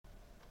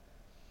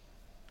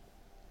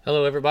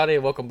Hello, everybody,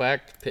 and welcome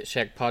back to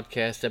pitshack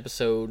Podcast,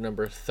 episode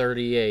number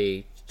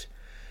 38.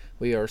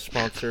 We are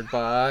sponsored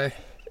by...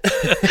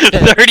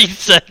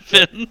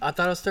 37. I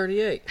thought it was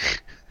 38.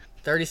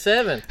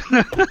 37.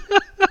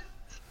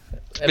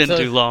 It's been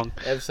too long.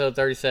 Episode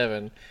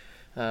 37.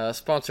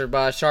 Sponsored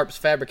by Sharp's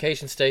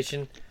Fabrication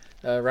Station.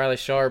 Riley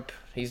Sharp,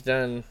 he's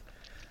done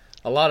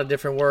a lot of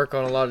different work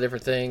on a lot of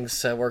different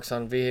things. Works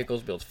on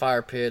vehicles, builds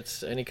fire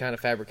pits, any kind of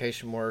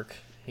fabrication work.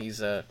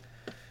 He's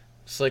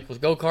slick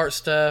with go-kart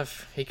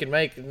stuff. He can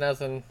make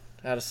nothing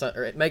out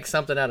of make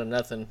something out of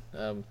nothing.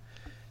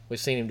 We've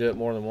seen him do it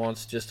more than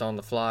once just on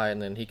the fly,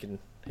 and then he can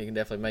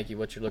definitely make you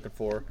what you're looking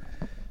for.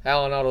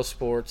 Allen Auto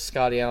Sports,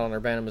 Scotty Allen,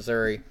 Urbana,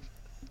 Missouri.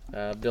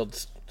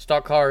 Builds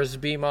stock cars,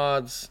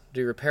 B-mods,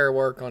 do repair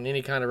work on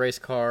any kind of race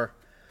car,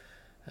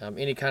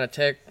 any kind of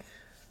tech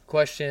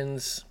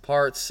questions,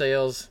 parts,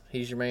 sales.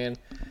 He's your man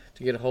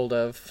to get a hold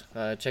of.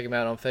 Check him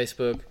out on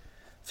Facebook.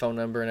 Phone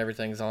number and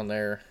everything's on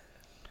there.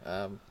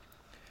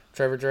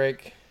 Trevor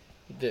Drake,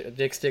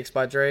 Dick Sticks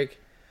by Drake,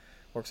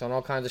 works on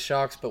all kinds of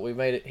shocks, but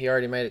he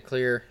already made it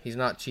clear he's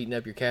not cheating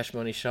up your cash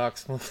money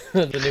shocks,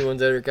 the new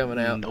ones that are coming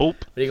out. Nope.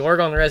 But he can work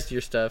on the rest of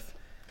your stuff.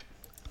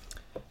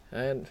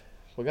 And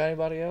we got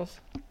anybody else?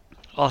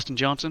 Austin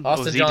Johnson,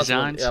 Austin OZ Johnson,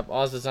 Designs. Yep,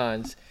 Oz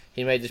Designs.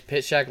 He made this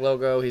Pit Shack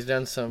logo. He's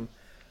done some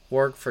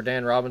work for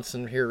Dan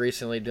Robinson here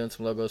recently, doing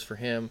some logos for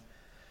him.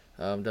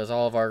 Does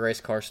all of our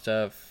race car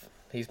stuff.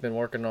 He's been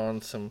working on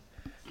some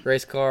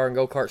race car and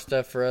go-kart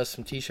stuff for us,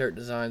 some t-shirt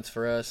designs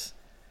for us.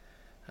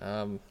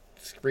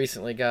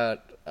 Recently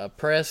got a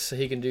press, so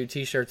he can do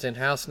t-shirts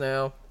in-house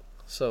now.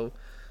 So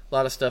a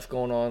lot of stuff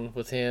going on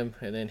with him.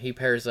 And then he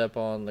pairs up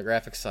on the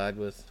graphics side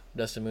with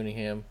Dustin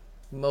Mooneyham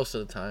most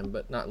of the time,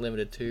 but not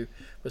limited to,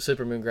 with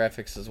Supermoon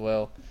Graphics as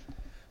well.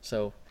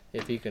 So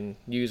if you can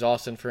use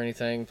Austin for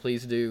anything,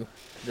 please do.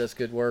 He does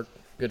good work,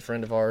 good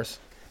friend of ours.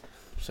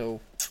 So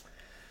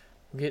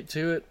we'll get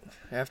to it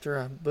after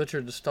I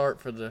butchered the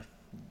start for the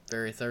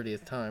very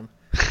 30th time.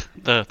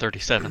 The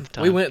 37th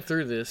time. We went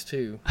through this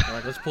too.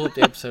 Like, let's pull up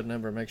the episode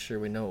number and make sure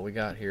we know what we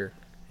got here.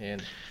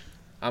 And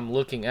I'm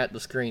looking at the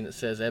screen that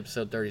says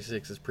episode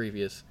 36 is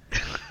previous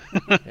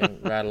and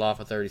rattle off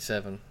a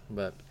 37.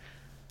 But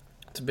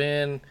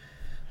that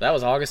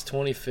was August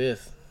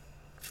 25th.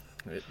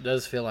 It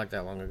does feel like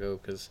that long ago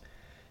because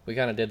we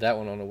kind of did that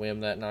one on a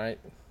whim that night.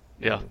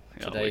 Yeah.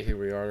 Today, here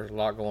we are. There's a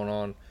lot going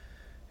on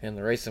in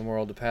the racing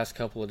world the past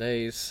couple of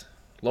days,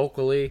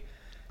 locally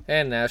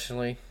and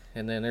nationally.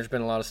 And then there's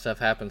been a lot of stuff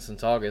happen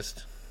since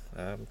August.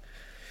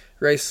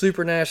 Race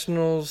Super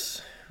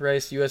Nationals,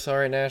 race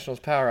USRA Nationals,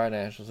 Power I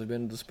Nationals. We've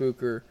been to the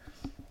Spooker.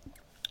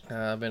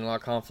 Been a lot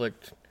of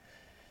conflict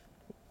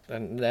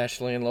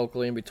nationally and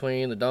locally in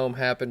between. The Dome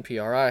happened,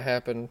 PRI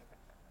happened.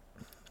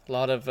 A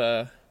lot of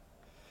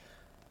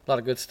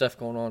good stuff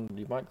going on.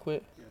 You might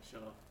quit. Yeah,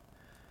 shut up.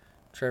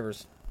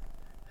 Trevor's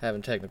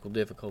having technical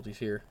difficulties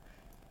here.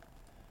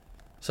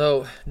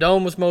 So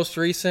Dome was most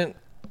recent.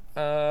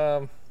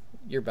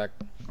 You're back.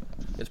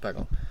 It's back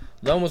on.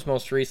 Dome was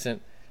most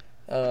recent.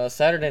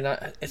 Saturday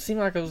night, it seemed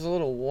like it was a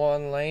little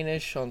one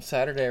lane-ish on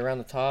Saturday around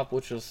the top,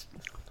 which was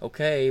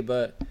okay,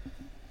 but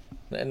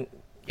then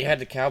you had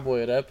to cowboy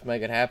it up to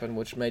make it happen,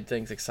 which made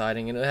things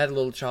exciting. And it had a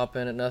little chop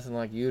in it, nothing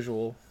like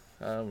usual.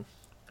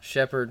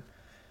 Shepard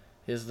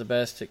is the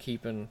best at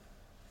keeping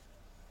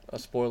a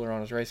spoiler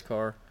on his race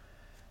car,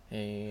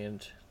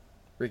 and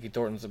Ricky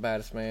Thornton's the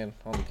baddest man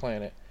on the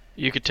planet.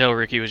 You could tell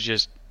Ricky was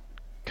just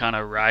kind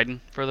of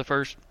riding for the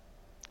first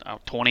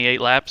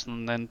 28 laps,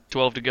 and then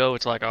 12 to go.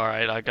 It's like, all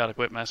right, I got to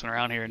quit messing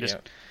around here. And just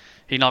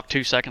he knocked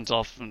 2 seconds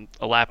off in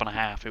a lap and a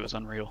half. It was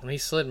unreal. When he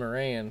slid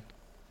Moran,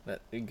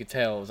 that you could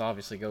tell it was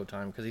obviously go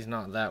time because he's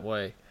not that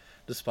way,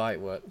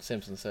 despite what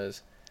Simpson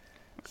says.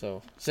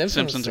 So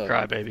Simpson's a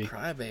crybaby.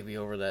 Crybaby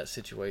over that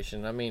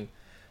situation. I mean,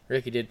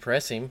 Ricky did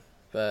press him,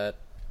 but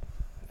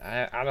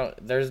I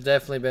don't. There's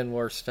definitely been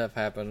worse stuff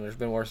happen. There's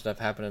been worse stuff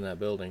happen in that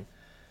building,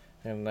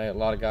 and a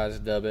lot of guys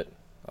dub it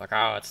like,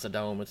 "Oh, it's the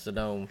Dome, it's the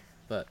Dome."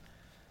 But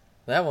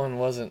that one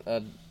wasn't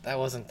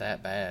that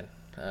bad.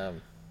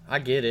 I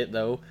get it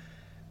though.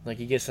 Like,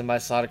 you get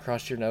somebody slide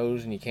across your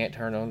nose and you can't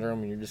turn under them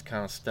and you're just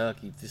kind of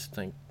stuck. You just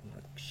think,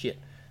 shit.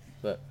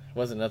 But it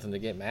wasn't nothing to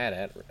get mad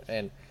at.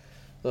 And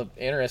the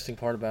interesting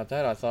part about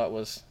that, I thought,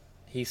 was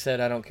he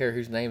said, "I don't care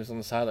whose name is on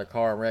the side of their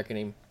car, I'm wrecking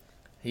him."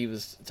 He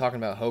was talking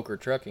about Hoker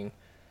Trucking.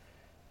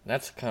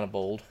 That's kind of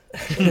bold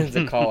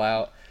to call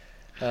out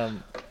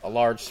a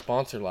large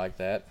sponsor like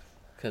that,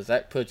 because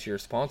that puts your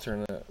sponsor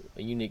in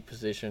a unique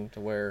position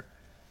to where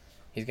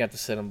he's got to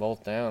sit them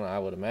both down, I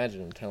would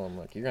imagine, and tell them,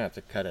 like, you're going to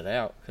have to cut it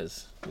out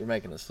because you're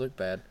making us look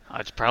bad.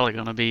 It's probably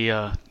going to be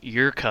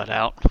your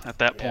cutout at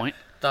that point.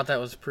 Thought that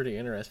was pretty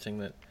interesting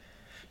that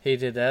he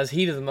did that. As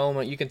heat of the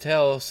moment, you can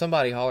tell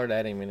somebody hollered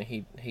at him and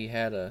he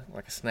had a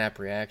snap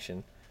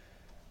reaction.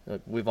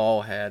 Like we've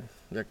all had.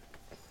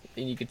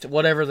 And you could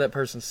whatever that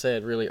person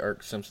said really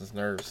irked Simpson's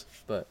nerves.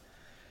 But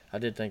I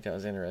did think that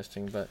was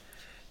interesting. But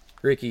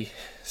Ricky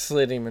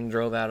slid him and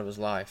drove out of his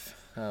life.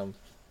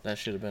 That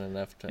should have been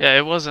enough to... Yeah,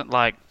 it wasn't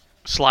like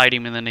slide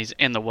him and then he's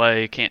in the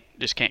way, can't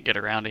get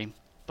around him.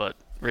 But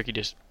Ricky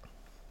just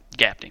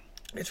gapped him.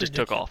 It's just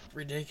took off.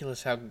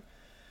 Ridiculous how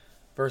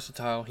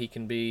versatile he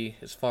can be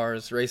as far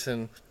as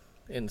racing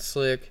in the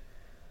slick,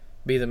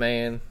 be the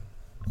man.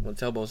 When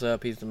the elbow's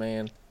up, he's the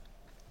man.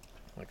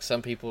 Like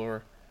some people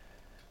are,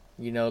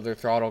 they're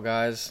throttle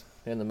guys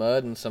in the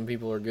mud, and some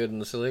people are good in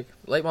the slick.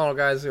 Late model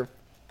guys are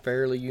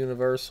fairly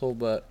universal,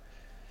 but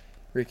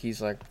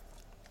Ricky's like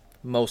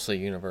mostly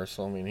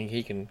universal. I mean,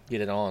 he can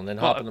get it on, then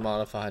hop in the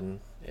modified and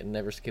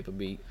never skip a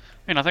beat.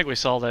 And I think we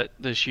saw that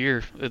this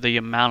year, the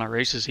amount of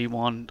races he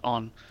won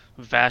on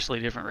vastly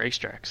different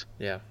racetracks.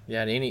 Yeah,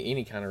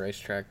 any kind of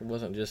racetrack. It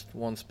wasn't just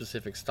one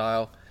specific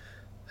style.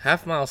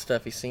 Half-mile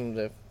stuff he seemed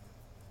to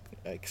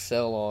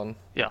excel on.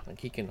 Yeah. Like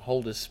he can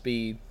hold his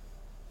speed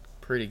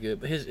pretty good.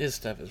 But his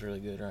stuff is really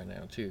good right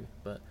now, too.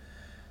 But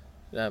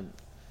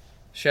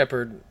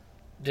Shepard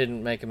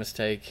didn't make a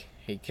mistake.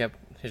 He kept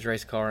his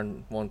race car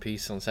in one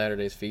piece on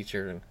Saturday's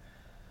feature, and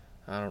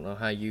I don't know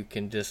how you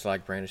can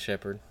dislike Brandon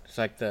Shepard. It's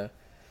like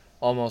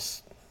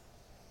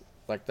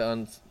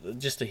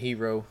just a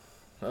hero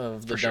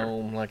of the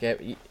dome. Sure. Like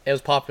it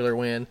was popular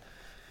when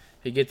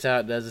he gets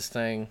out, does his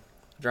thing,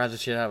 drives the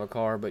shit out of a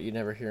car, but you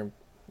never hear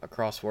a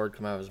cross word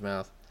come out of his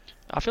mouth.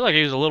 I feel like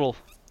he was a little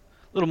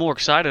more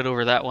excited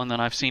over that one than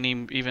I've seen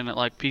him even at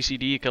like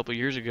PCD a couple of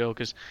years ago,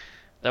 because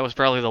that was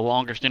probably the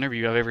longest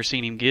interview I've ever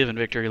seen him give in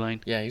Victory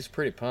Lane. Yeah, he's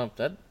pretty pumped.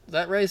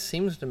 That race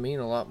seems to mean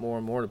a lot more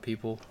and more to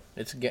people.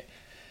 It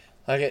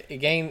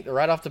gained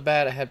right off the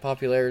bat. It had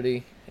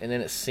popularity, and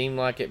then it seemed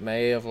like it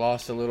may have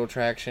lost a little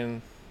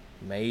traction,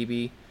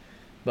 maybe.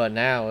 But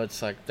now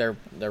it's like they're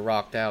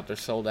rocked out, they're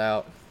sold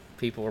out.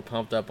 People are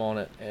pumped up on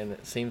it, and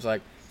it seems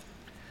like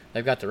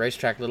they've got the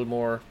racetrack a little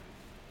more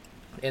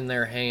in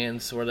their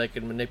hands where they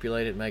can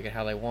manipulate it and make it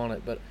how they want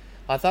it. But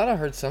I thought I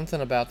heard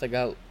something about they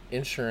got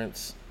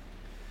insurance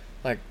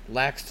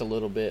laxed a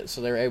little bit,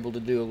 so they're able to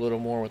do a little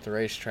more with the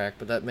racetrack.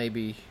 But I may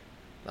be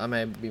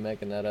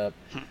making that up.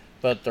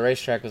 But the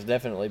racetrack was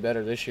definitely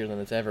better this year than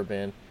it's ever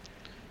been.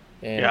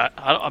 And yeah,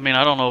 I mean,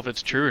 I don't know if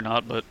it's true or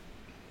not, but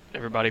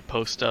everybody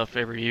posts stuff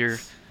every year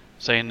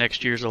saying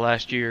next year's the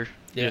last year,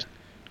 just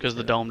because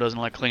the dome doesn't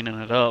like cleaning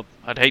it up.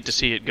 I'd hate to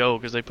see it go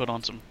because they put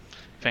on some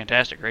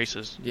fantastic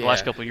races. The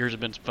last couple of years have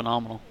been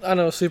phenomenal. I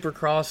know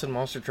Supercross and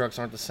monster trucks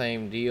aren't the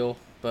same deal,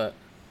 but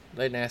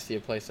they nasty a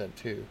place up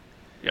too.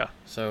 Yeah.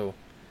 So,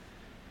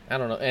 I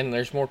don't know. And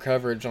there's more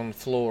coverage on the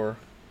floor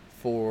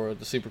for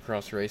the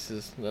Supercross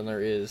races than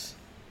there is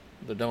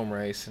the dome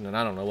race. And then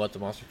I don't know what the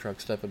monster truck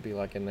stuff would be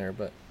like in there,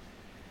 but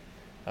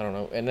I don't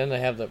know. And then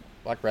they have the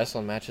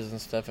wrestling matches and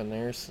stuff in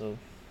there, so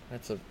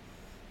that's a...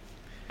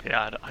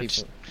 Yeah, I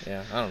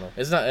don't know.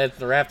 It's not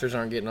the Raptors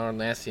aren't getting all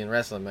nasty in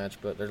wrestling match,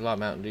 but there's a lot of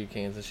Mountain Dew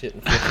cans and shit.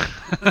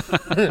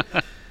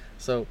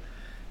 So,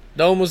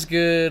 dome was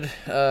good.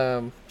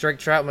 Drake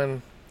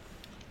Troutman,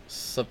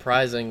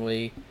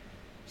 surprisingly,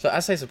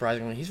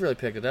 he's really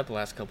picked it up the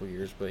last couple of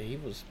years. But he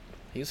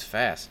was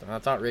fast. And I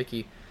thought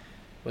Ricky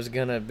was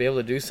gonna be able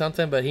to do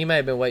something, but he may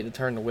have been waiting to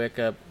turn the wick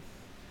up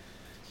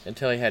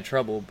until he had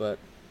trouble. But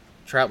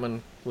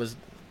Troutman was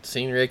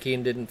seen Ricky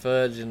and didn't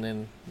fudge, and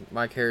then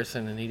Mike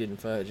Harrison and he didn't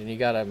fudge. And you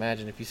got to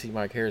imagine if you see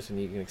Mike Harrison,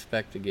 you can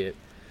expect to get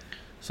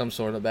some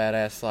sort of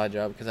badass slide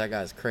job because that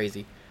guy's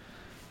crazy.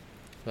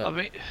 But, I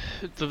mean,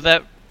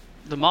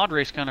 the mod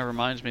race kind of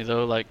reminds me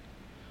though, like,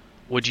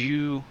 would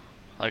you,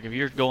 like, if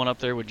you're going up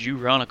there, would you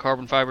run a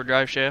carbon fiber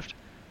drive shaft?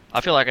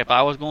 I feel like if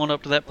I was going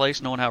up to that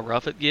place knowing how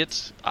rough it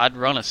gets, I'd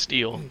run a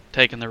steel,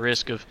 taking the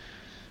risk of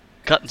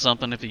cutting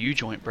something if the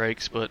U-joint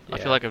breaks. But I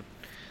feel like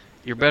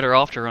you're better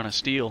off to run a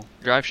steel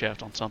drive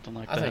shaft on something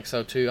like that. I think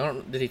so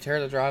too. Did he tear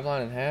the drive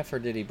line in half, or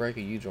did he break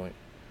a U-joint?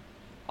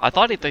 I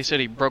thought they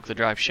said he broke the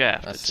drive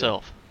shaft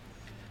itself.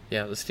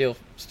 Yeah, the steel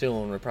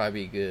one would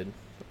probably be good,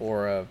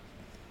 or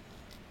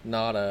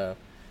not a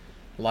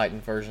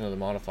lightened version of the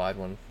modified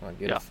one. I'd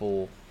get a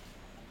full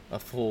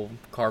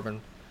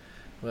carbon.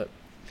 But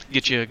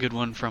get you a good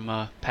one from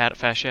Pat at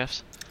Fast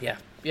Shafts.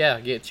 Yeah,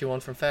 get you one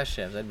from Fast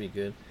Shafts. That'd be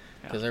good,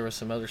 because there was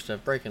some other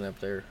stuff breaking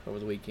up there over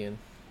the weekend.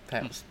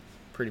 Pat was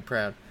pretty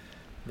proud.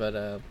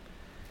 But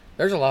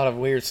there's a lot of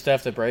weird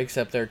stuff that breaks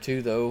up there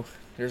too, though.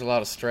 There's a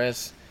lot of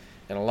stress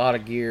and a lot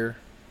of gear,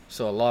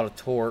 so a lot of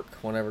torque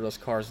whenever those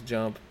cars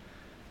jump.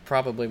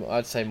 Probably,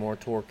 I'd say, more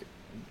torque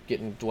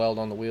getting dwelled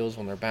on the wheels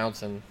when they're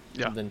bouncing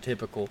than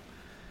typical.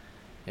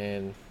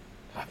 And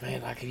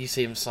man, you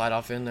see them slide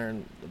off in there,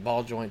 and the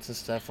ball joints and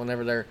stuff.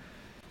 Whenever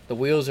the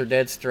wheels are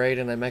dead straight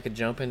and they make a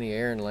jump in the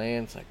air and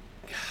land, it's like,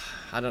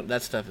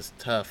 that stuff is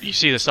tough. You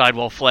see the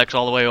sidewall flex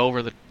all the way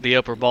over the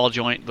upper ball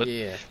joint, but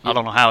I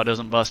don't know how it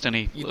doesn't bust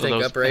any you of think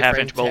those upper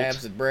half-inch bolts.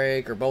 Tabs that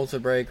break or bolts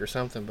that break or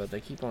something, but they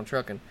keep on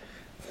trucking.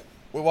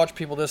 We watched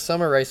people this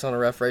summer race on a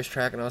rough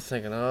racetrack, and I was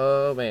thinking,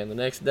 oh man, the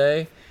next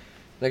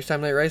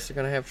time they race, they're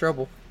going to have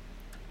trouble.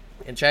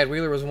 And Chad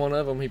Wheeler was one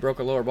of them. He broke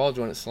a lower ball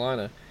joint at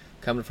Salina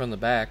coming from the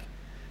back.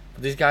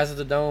 But these guys at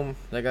the Dome,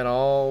 they got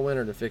all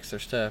winter to fix their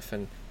stuff,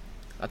 and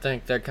I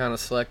think they're kind of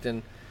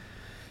selecting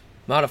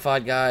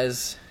modified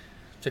guys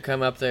to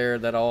come up there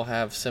that all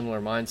have similar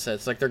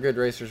mindsets. Like, they're good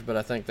racers, but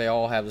I think they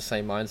all have the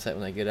same mindset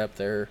when they get up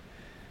there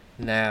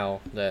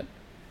now, that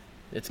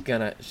it's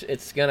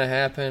gonna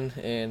happen,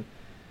 and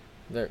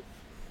the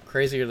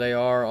crazier they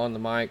are on the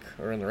mic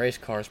or in the race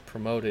cars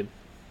promoted,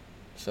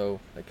 so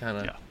they kind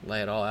of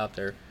lay it all out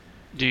there.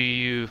 Do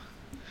you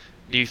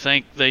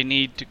think they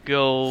need to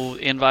go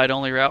invite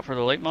only route for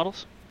the late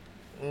models?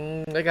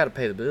 They got to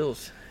pay the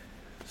bills,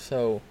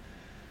 so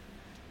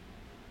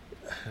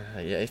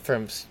yeah,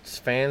 from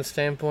fan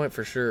standpoint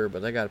for sure,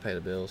 but they got to pay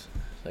the bills.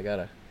 They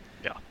gotta.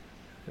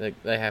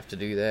 They have to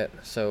do that.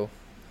 So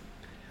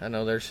I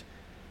know there's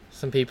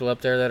some people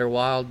up there that are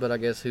wild, but I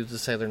guess who's to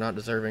say they're not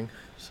deserving?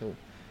 So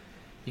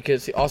you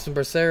could see Austin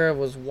Becerra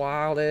was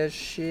wild as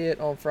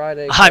shit on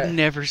Friday. I've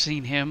never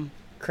seen him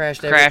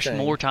crash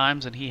more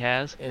times than he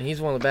has. And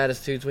he's one of the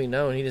baddest dudes we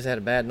know, and he just had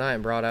a bad night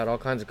and brought out all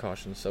kinds of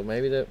cautions. So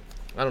maybe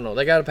I don't know.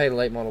 They got to pay the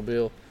late model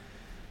bill.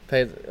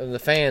 The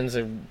fans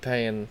are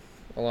paying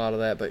a lot of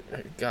that, but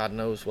God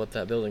knows what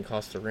that building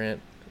costs to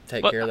rent,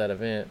 take care of that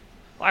event.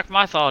 Like,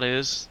 my thought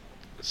is,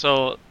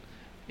 so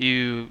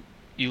you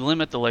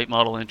limit the late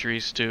model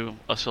entries to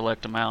a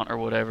select amount or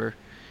whatever,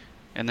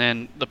 and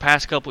then the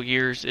past couple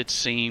years it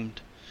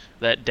seemed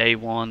that day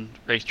one,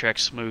 racetrack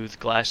smooth,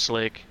 glass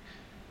slick,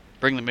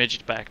 bring the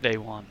midgets back day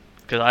one,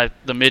 because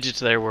the midgets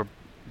there were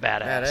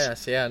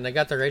badass. Yeah, and they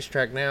got the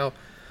racetrack now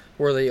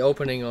where the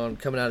opening on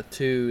coming out of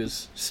 2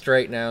 is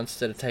straight now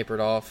instead of tapered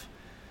off,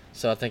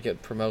 so I think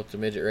it promotes the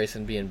midget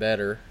racing being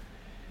better,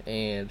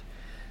 and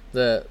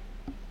the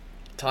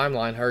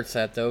timeline hurts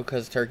that though,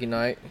 because Turkey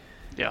Night,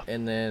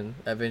 and then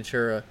at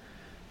Ventura,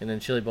 and then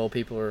Chili Bowl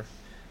people are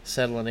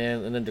settling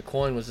in, and then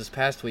DeCoin was this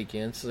past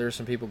weekend, so there's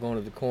some people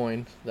going to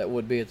DeCoin that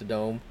would be at the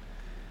Dome.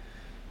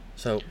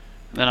 So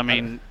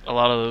then a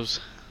lot of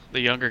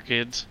the younger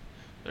kids,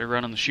 they're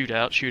running the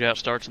shootout. Shootout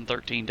starts in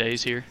 13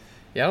 days here.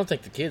 Yeah, I don't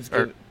think the kids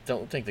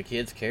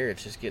care.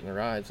 It's just getting the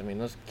rides. I mean,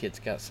 those kids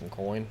got some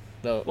coin.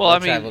 You've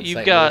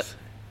got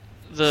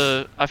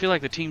I feel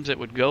like the teams that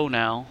would go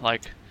now,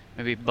 like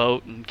maybe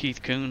Boat and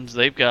Keith Coons,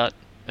 they've got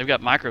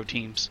micro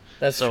teams.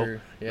 That's true.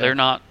 Yeah. They're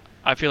not.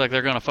 I feel like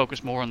they're going to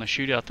focus more on the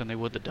shootout than they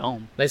would the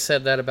Dome. They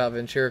said that about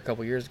Ventura a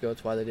couple years ago.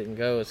 That's why they didn't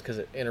go. It's because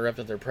it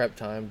interrupted their prep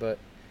time. But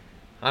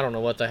I don't know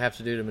what they have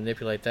to do to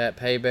manipulate that.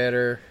 Pay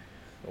better,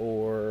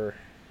 or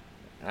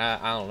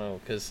I don't know.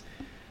 Because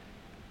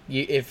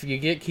if you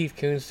get Keith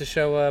Coons to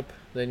show up,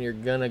 then you're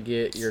gonna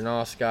get your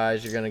NOS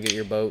guys. You're gonna get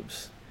your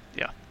boats.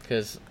 Yeah.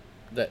 Because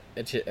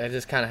it's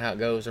just kind of how it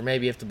goes. Or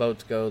maybe if the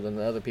boats go, then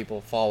the other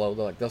people follow.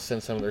 They'll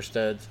send some of their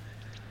studs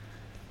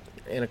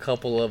in a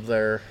couple of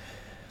their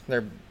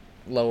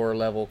lower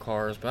level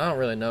cars, but I don't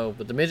really know.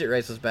 But the midget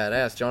race was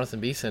badass.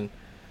 Jonathan Beeson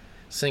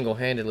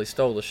single-handedly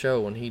stole the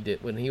show when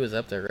he was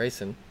up there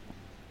racing.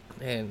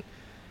 And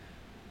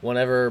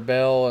whenever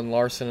Bell and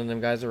Larson and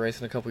them guys were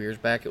racing a couple years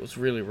back, it was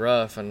really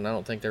rough, and I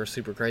don't think they were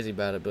super crazy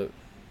about it. But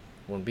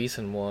when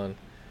Beeson won,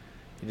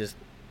 he just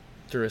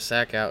threw a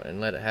sack out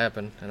and let it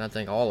happen, and I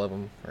think all of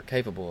them are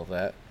capable of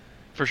that.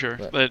 For sure.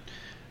 But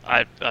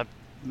I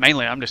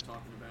mainly I'm just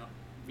talking about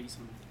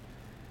Beeson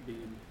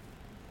being...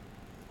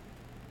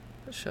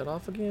 Shut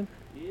off again?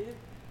 Yeah.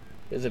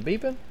 Is it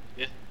beeping?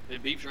 Yeah,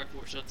 it beeps right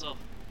before it shuts off.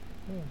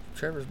 Oh,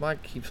 Trevor's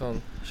mic keeps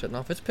on shutting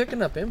off. It's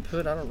picking up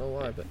input. I don't know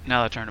why, but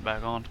now I turned it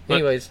back on.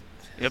 Anyways,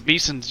 yeah,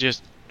 Beeson's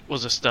just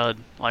was a stud.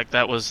 Like,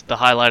 that was the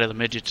highlight of the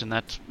midgets, and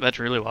that's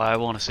really why I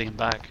want to see him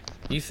back.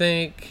 You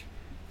think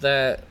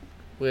that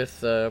with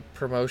the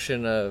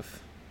promotion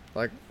of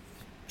like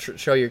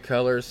show your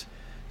colors,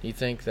 you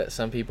think that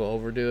some people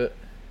overdo it?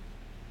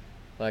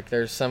 Like,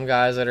 there's some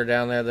guys that are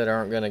down there that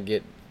aren't gonna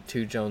get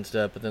too jonesed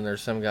up, but then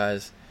there's some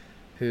guys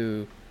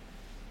who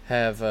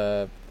have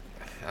I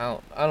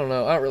don't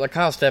know. Like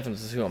Kyle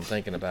Steffens is who I'm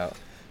thinking about.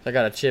 They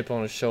got a chip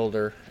on his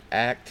shoulder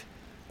act,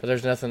 but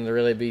there's nothing to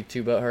really be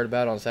too butthurt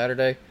about on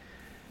Saturday.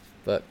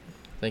 But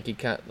I think he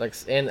kind of like,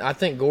 and I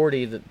think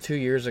Gordy 2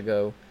 years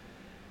ago,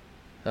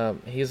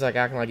 he was like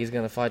acting like he's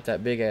gonna fight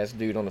that big ass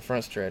dude on the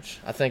front stretch.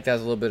 I think that's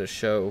a little bit of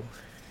show,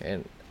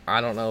 and I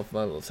don't know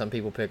if some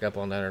people pick up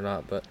on that or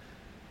not, but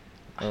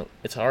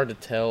it's hard to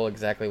tell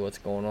exactly what's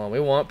going on. We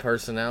want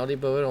personality,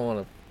 but we don't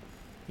want to.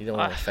 You don't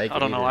want to fake it. I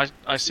don't know. Either.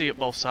 I see it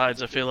both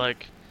sides. I feel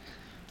like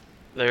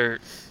that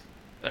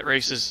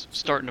race is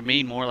starting to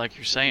mean more, like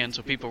you're saying.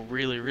 So people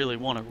really, really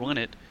want to win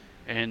it,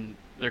 and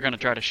they're going to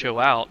try to show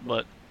out.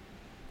 But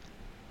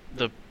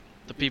the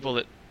people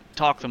that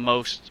talk the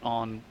most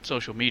on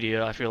social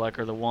media, I feel like,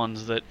 are the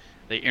ones that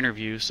they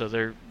interview. So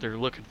they're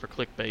looking for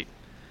clickbait.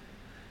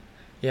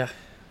 Yeah,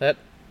 I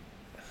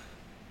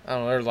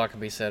don't know. There's a lot to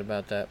be said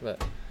about that,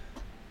 but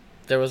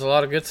there was a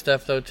lot of good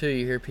stuff though too.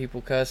 You hear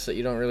people cuss that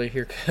you don't really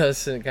hear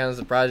cuss, and it kind of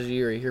surprises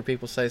you, or you hear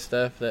people say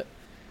stuff that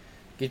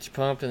get you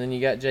pumped. And then you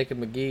got Jacob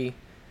McGee,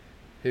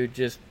 who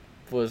just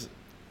was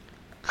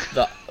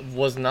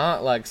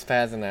not like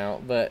spazzing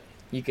out, but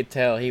you could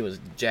tell he was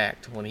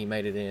jacked when he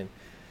made it in.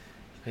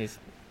 He's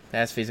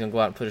asked if he's gonna go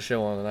out and put a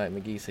show on tonight.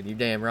 McGee said, "You're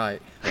damn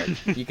right."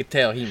 Like, you could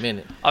tell he meant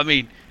it. I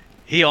mean,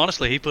 he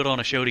put on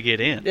a show to get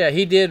in. Yeah,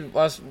 he did.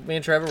 Me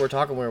and Trevor were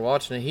talking when we were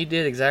watching it. He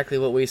did exactly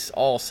what we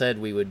all said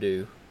we would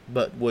do,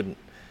 but wouldn't.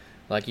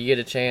 Like, you get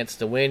a chance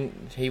to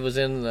win. He was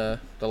in the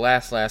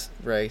last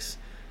race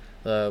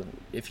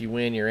If you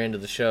win, you're into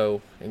the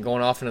show. And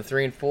going off in a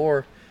 3 and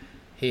 4,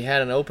 he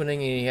had an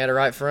opening and he had a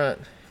right front,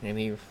 and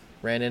he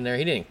ran in there.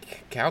 He didn't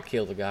cow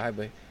kill the guy,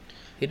 but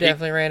he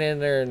definitely ran in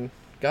there and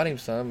got him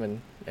some.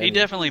 And he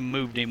definitely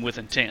moved him with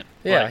intent.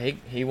 Yeah,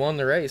 he won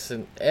the race,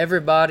 and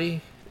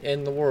everybody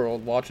in the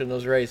world watching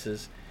those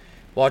races,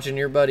 watching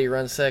your buddy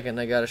run second,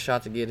 they got a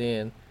shot to get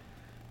in,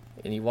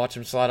 and you watch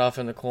him slide off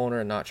in the corner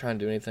and not try and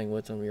do anything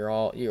with him. You're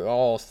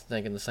all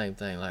thinking the same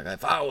thing. Like,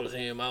 if I was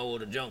him, I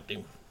would have jumped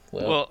him.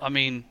 Well, I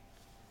mean,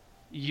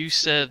 you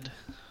said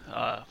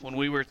when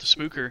we were at the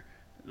Spooker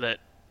that,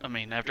 I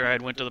mean, after I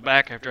had went to the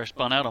back after I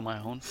spun out on my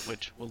own,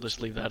 which we'll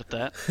just leave that at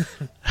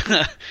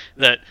that.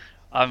 That,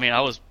 I mean,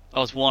 I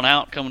was one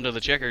out coming to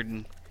the checkered,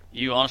 and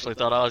you honestly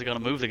thought I was going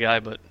to move the guy,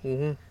 but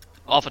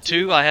off of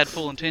 2, I had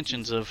full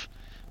intentions of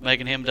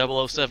making him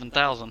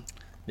 007,000.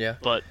 Yeah.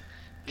 But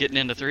getting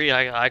into 3,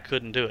 I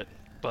couldn't do it.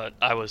 But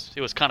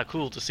it was kind of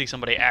cool to see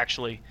somebody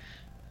actually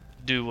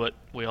do what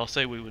we all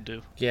say we would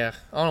do. Yeah,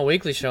 on a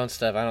weekly show and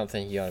stuff, I don't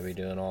think you ought to be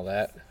doing all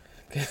that,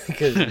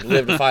 because you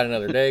live to fight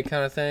another day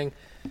kind of thing.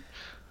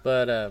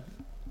 But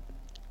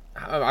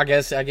I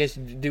guess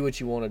you do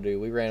what you want to do.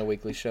 We ran a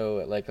weekly show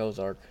at Lake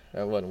Ozark.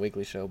 It wasn't a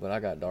weekly show, but I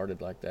got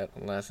darted like that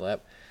on the last lap.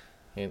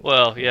 And,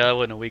 well, yeah, it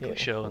wasn't a weekly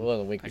show. It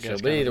wasn't a weekly show,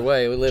 but either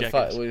way,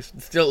 we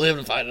still live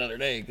to fight another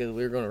day because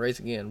we were going to race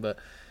again. But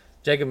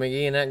Jacob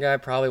McGee and that guy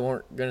probably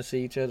weren't going to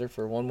see each other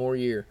for one more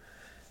year.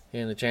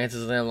 And the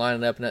chances of them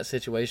lining up in that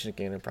situation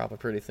again are probably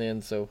pretty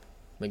thin, so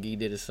McGee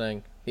did his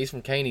thing. He's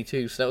from Caney,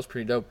 too, so that was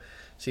pretty dope.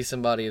 See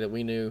somebody that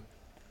we knew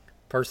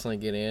personally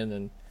get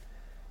in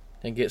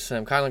and get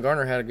some. Kylan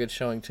Garner had a good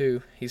showing,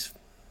 too. He's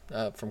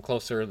from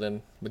closer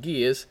than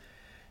McGee is.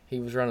 He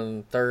was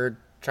running third,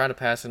 trying to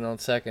pass it on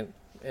second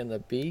in the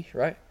B,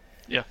 right?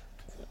 Yeah.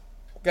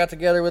 Got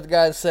together with the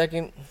guy in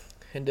second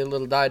and did a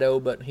little dido,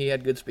 but he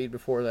had good speed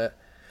before that.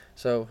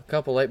 So a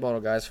couple late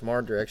model guys from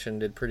our direction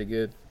did pretty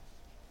good.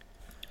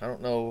 I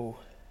don't know.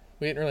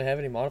 We didn't really have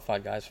any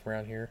modified guys from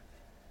around here.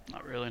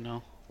 Not really,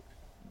 no.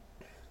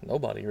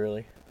 Nobody,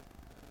 really.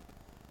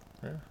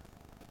 Yeah.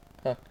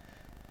 Huh.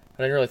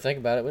 I didn't really think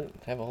about it. We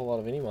didn't have a whole lot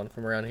of anyone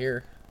from around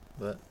here.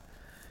 But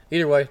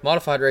either way,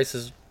 modified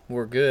races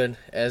were good,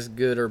 as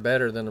good or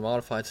better than the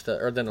modified stuff,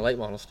 or than the late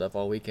model stuff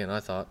all weekend, I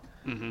thought.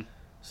 Mm-hmm.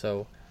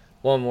 So,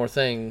 one more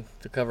thing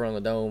to cover on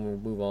the dome, we'll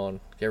move on.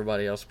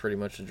 Everybody else pretty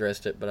much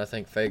addressed it, but I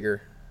think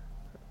Fager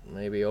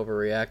maybe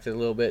overreacted a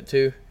little bit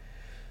too.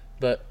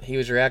 But he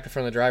was reacting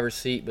from the driver's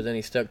seat, but then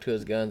he stuck to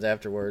his guns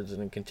afterwards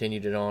and then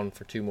continued it on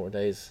for 2 more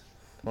days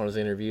on his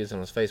interviews and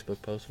on his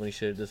Facebook post when he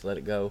should have just let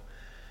it go.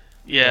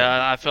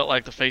 Yeah, I felt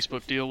like the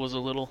Facebook deal was a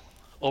little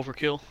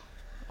overkill.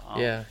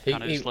 Yeah, he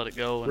just let it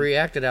go. And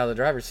reacted out of the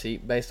driver's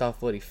seat based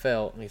off what he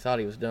felt, and he thought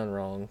he was done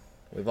wrong.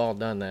 We've all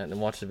done that, and then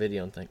watch the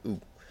video and think,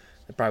 ooh,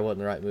 that probably wasn't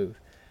the right move.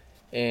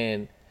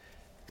 And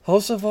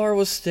Hocevar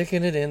was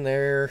sticking it in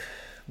there,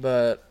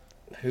 but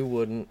who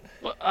wouldn't?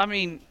 Well, I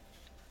mean,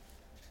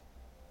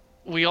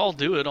 we all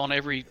do it on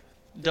every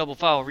double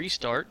file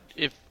restart.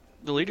 If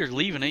the leader's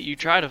leaving it, you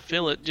try to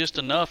fill it just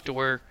enough to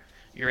where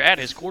you're at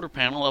his quarter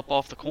panel up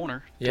off the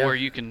corner to where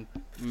you can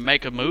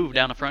make a move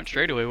down the front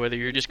straightaway, whether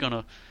you're just going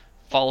to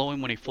follow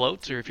him when he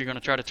floats or if you're going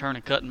to try to turn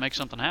and cut and make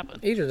something happen.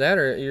 Either that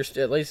or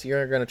at least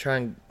you're going to try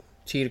and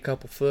cheat a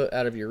couple foot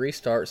out of your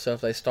restart, so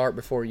if they start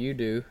before you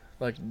do,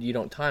 like you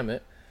don't time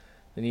it,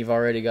 then you've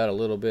already got a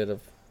little bit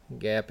of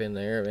gap in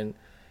there. And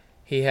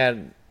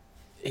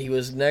he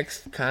was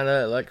next kind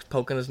of like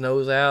poking his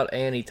nose out,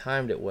 and he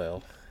timed it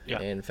well. Yeah.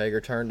 And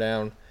Fager turned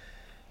down.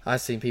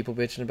 I've seen people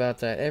bitching about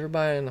that.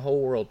 Everybody in the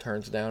whole world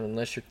turns down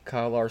unless you're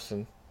Kyle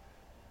Larson,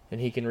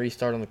 and he can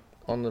restart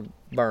on the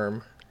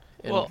berm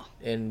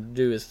and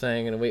do his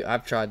thing. And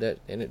I've tried that,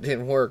 and it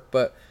didn't work.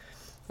 But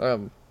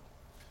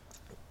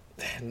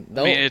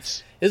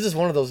it's just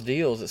one of those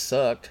deals that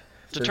sucked.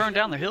 To turn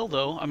down the hill,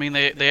 though, I mean,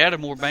 they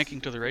added more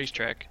banking to the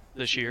racetrack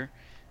this year,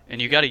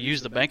 and you got to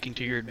use the banking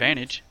to your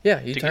advantage. Yeah,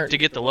 to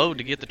get the load,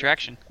 to get the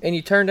traction. And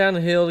you turn down the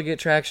hill to get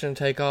traction and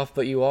take off,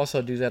 but you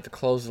also do that to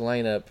close the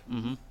lane up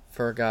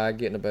for a guy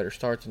getting a better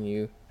start than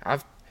you.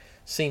 I've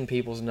seen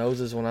people's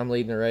noses when I'm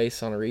leading a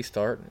race on a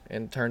restart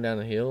and turn down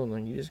the hill, and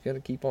then you just got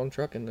to keep on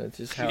trucking. That's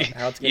just how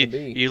it's going to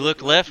be. You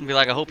look left and be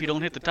like, I hope you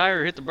don't hit the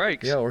tire or hit the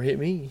brakes. Yeah, or hit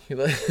me.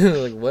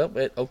 Like, well,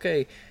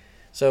 okay.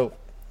 So,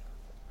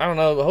 I don't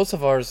know.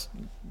 Hocevar's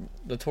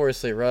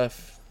notoriously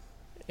rough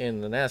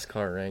in the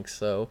NASCAR ranks,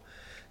 so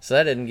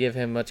that didn't give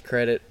him much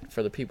credit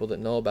for the people that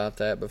know about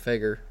that. But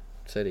Fager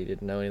said he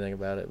didn't know anything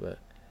about it. But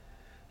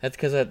that's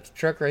because that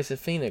truck race at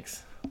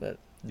Phoenix, that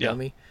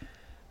dummy,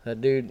 that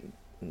dude,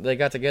 they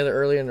got together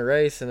early in the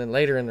race, and then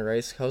later in the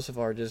race,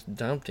 Hocevar just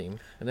dumped him,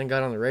 and then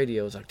got on the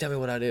radio. Was like, "Tell me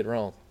what I did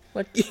wrong."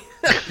 Like,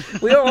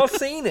 we all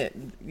seen it.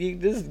 You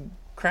just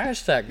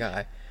crashed that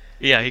guy.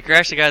 Yeah, he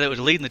crashed the guy that was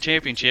leading the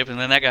championship, and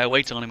then that guy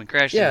waits on him and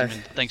crashes him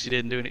and thinks he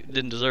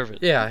didn't deserve it.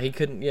 Yeah, he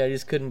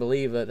just couldn't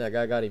believe that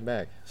guy got him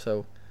back.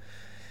 So,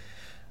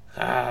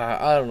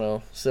 I don't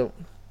know. So,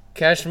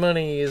 cash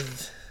money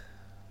is...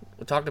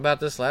 We talked about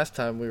this last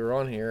time we were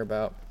on here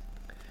about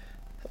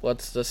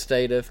what's the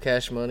state of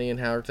cash money and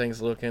how are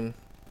things looking.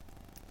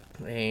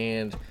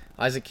 and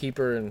Isaac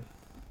Keeper and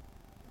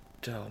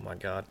oh my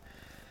God.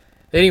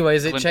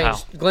 Anyways, it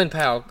changed. Glenn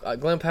Powell,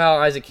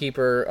 Isaac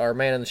Keeper are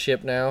manning the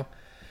ship now,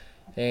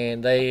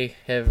 and they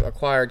have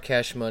acquired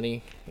Cash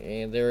Money,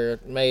 and they're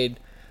made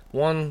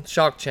one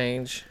shock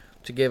change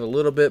to give a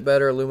little bit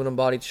better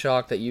aluminum-bodied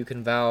shock that you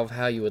can valve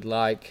how you would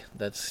like.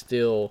 That's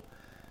still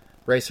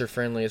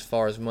racer-friendly as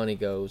far as money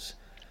goes,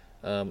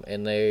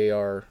 and they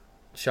are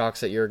shocks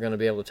that you're going to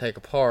be able to take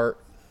apart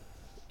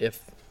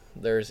if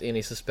there's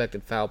any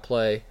suspected foul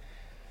play,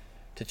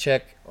 to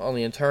check on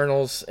the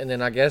internals. And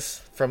then I guess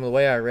from the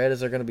way I read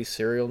is they're going to be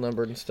serial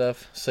numbered and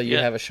stuff, so you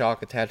have a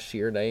shock attached to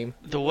your name.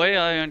 The way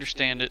I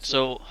understand it,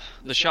 so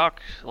the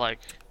shock, like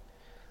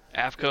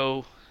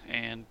AFCO,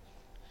 and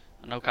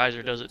I know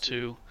Kaiser does it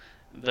too,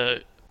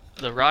 the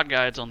rod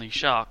guides on these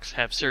shocks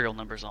have serial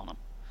numbers on them,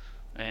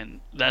 and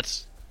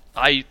that's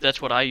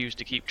what I use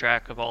to keep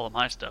track of all of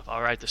my stuff.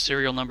 I'll write the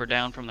serial number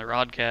down from the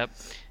rod cap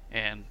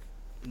and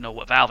know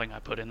what valving I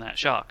put in that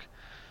shock.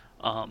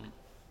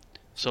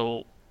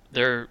 So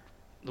the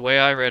way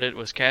I read it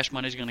was Cash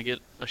Money's going to get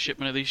a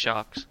shipment of these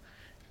shocks,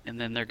 and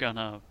then they're going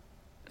to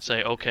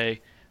say,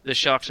 okay, this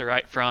shock's the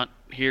right front,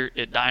 here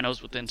it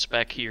dynos within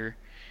spec here,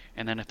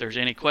 and then if there's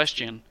any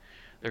question,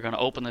 they're going to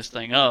open this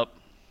thing up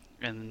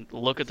and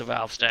look at the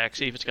valve stack,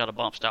 see if it's got a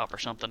bump stop or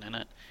something in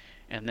it,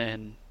 and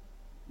then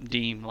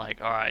deem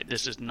like, all right,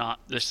 this is not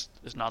the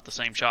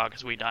same shock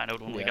as we dynoed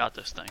when we got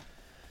this thing.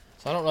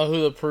 So I don't know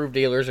who the approved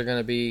dealers are going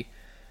to be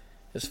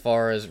as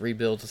far as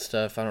rebuilds and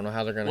stuff. I don't know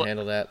how they're going to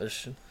handle that. There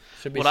should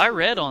be what I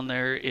read on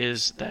there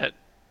is that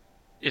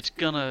it's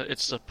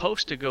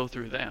supposed to go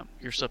through them.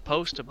 You're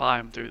supposed to buy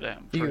them through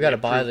them. You got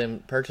to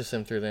purchase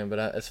them through them. But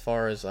as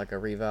far as like a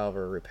revalve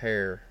or a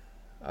repair,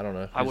 I don't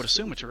know. I would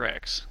assume it's a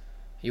Rex.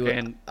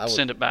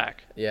 Send it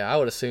back. Yeah, I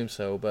would assume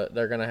so. But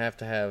they're going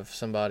to have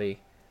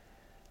somebody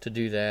to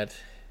do that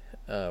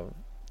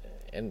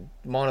and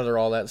monitor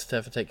all that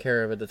stuff and take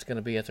care of it. That's going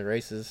to be at the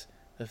races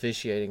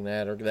officiating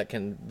that, or that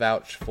can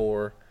vouch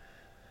for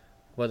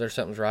whether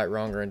something's right,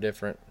 wrong, or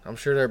indifferent. I'm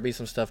sure there'd be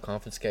some stuff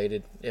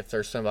confiscated if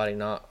there's somebody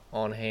not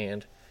on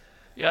hand.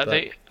 Yeah,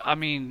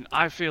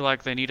 I feel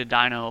like they need a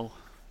dyno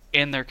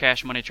in their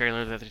Cash Money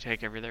trailer that they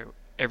take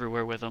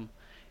everywhere with them,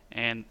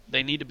 and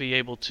they need to be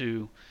able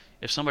to,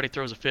 if somebody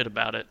throws a fit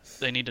about it,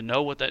 they need to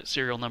know what that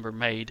serial number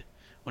made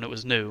when it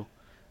was new,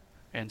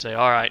 and say,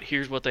 all right,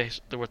 here's what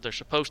they're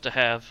supposed to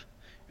have,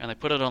 and they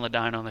put it on the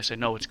dyno and they say,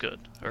 no, it's good,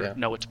 or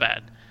no, it's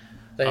bad.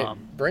 They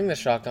bring the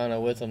shock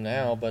dyno with them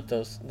now, but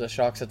the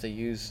shocks that they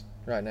use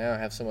right now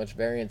have so much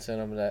variance in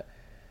them that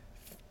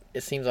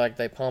it seems like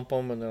they pump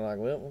them and they're like,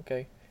 well,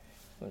 okay.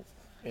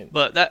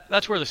 But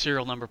that's where the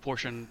serial number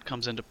portion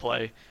comes into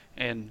play,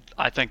 and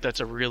I think that's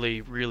a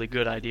really, really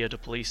good idea to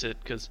police it,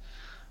 because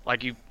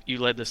like you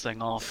led this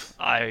thing off,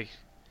 I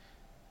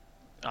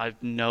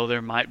know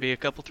there might be a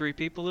couple, 3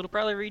 people that'll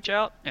probably reach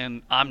out,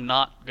 and I'm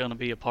not going to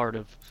be a part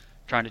of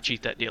trying to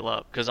cheat that deal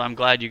up, because I'm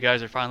glad you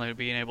guys are finally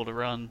being able to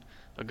run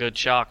a good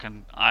shock,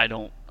 and I'm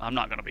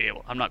not going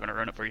to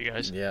run it for you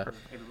guys. Yeah. For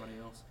everybody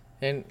else.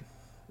 And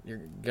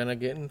you're going to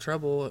get in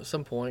trouble at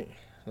some point.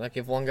 Like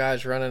if one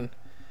guy's running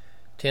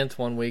 10th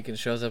one week and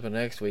shows up the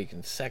next week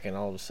and second,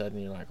 all of a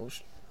sudden you're like, well,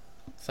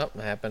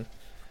 something happened.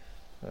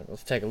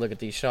 Let's take a look at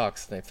these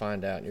shocks. And they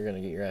find out, and you're going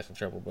to get your ass in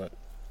trouble. But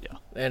yeah.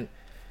 And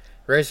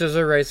racers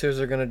are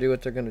going to do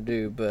what they're going to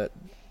do, but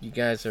you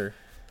guys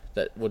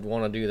that would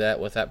want to do that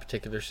with that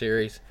particular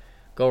series,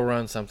 go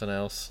run something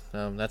else.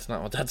 That's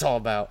not what that's all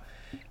about.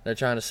 They're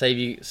trying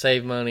to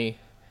save money,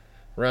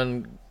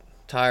 run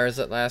tires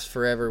that last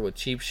forever with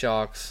cheap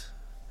shocks,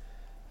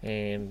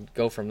 and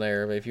go from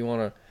there. But if you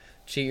want to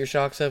cheat your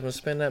shocks up and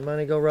spend that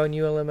money, go run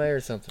ULMA or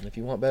something. If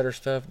you want better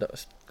stuff,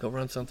 go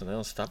run something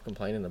else. Stop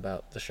complaining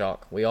about the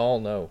shock. We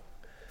all know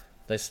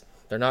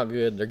they're not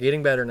good. They're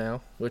getting better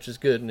now, which is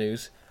good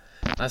news.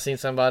 I seen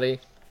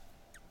somebody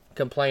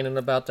complaining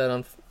about that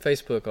on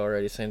Facebook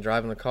already, saying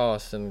driving the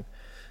cost, and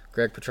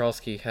Greg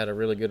Petrowski had a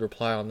really good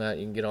reply on that.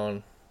 You can get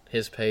on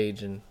his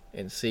page and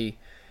see,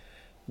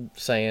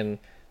 saying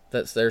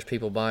that there's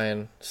people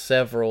buying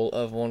several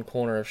of one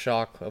corner of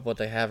shock of what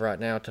they have right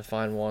now to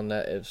find one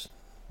that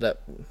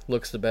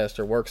looks the best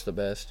or works the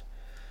best.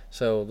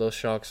 So those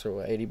shocks are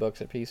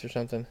 $80 a piece or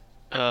something.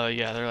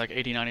 Yeah, they're like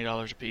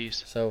 $80-$90 a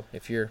piece. So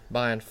if you're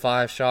buying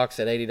 5 shocks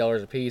at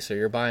 $80 a piece, or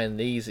you're buying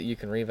these that you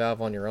can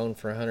revalve on your own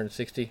for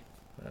 $160,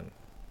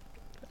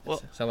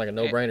 sound like a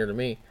no-brainer to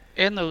me.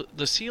 And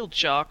the sealed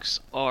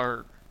shocks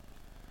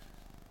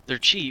they're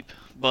cheap,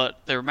 but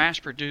they're mass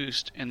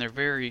produced, and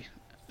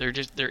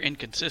they're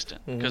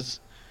inconsistent, because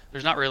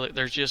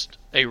there's just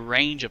a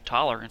range of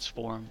tolerance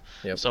for them.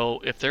 Yep.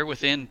 So if they're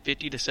within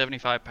 50 to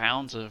 75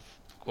 pounds of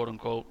quote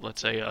unquote,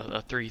 let's say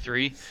a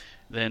 3.3,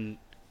 then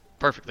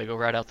perfect, they go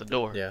right out the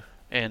door. Yeah.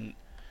 And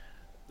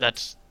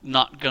that's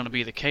not going to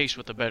be the case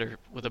with a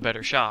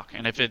better shock.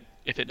 And if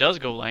it does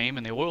go lame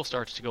and the oil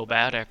starts to go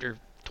bad after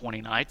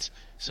 20 nights,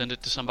 send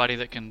it to somebody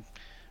that can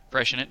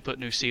freshen it, put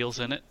new seals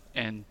in it,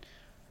 and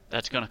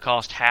that's going to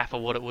cost half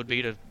of what it would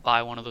be to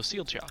buy one of those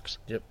sealed shocks.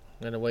 Yep,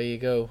 and away you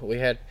go. We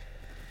had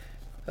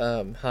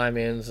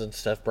Hymens and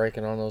stuff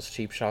breaking on those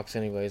cheap shocks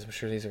anyways. I'm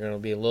sure these are going to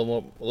be a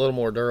little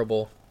more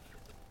durable.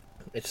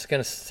 It's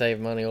going to save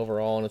money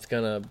overall, and it's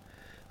going to,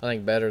 I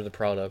think, better the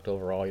product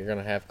overall. You're going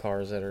to have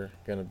cars that are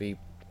going to be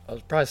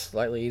probably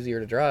slightly easier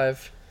to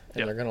drive,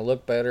 and they're going to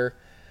look better.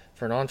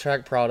 For an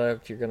on-track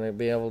product, you're going to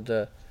be able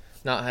to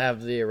not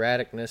have the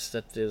erraticness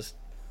that these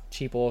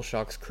cheap oil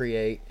shocks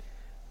create.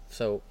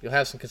 So you'll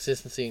have some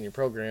consistency in your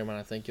program, and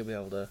I think you'll be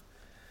able to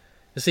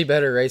see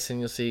better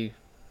racing. I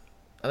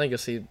think you'll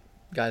see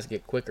guys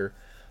get quicker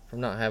from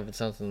not having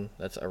something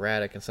that's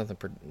erratic and something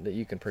that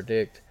you can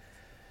predict.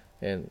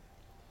 And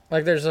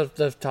like there's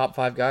the top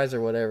 5 guys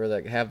or whatever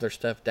that have their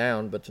stuff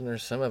down, but then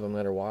there's some of them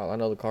that are wild. I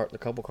know the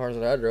couple cars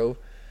that I drove,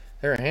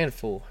 they're a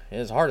handful,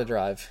 and it's hard to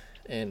drive,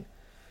 and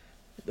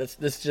this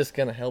is just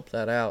gonna help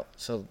that out.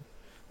 So,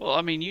 well,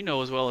 I mean, you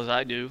know as well as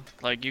I do,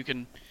 like you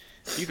can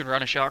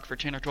run a shock for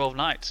 10 or 12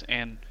 nights,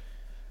 and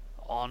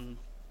on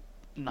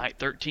night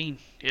 13,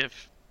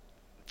 if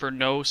for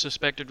no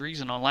suspected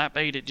reason on lap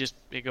 8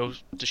 it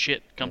goes to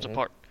shit, comes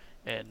apart,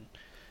 and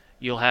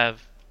you'll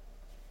have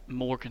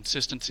more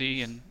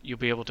consistency, and you'll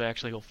be able to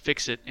actually go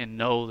fix it and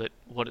know that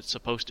what it's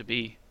supposed to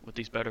be with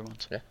these better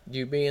ones. Yeah,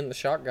 you being the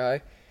shock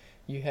guy,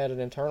 you had an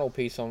internal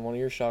piece on one of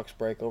your shocks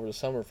break over the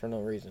summer for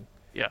no reason.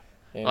 Yeah,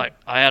 and like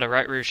I had a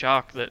right rear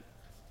shock that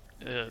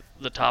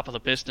the top of the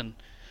piston,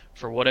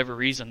 for whatever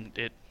reason,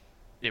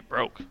 it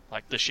broke.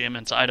 Like the shim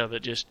inside of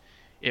it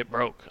it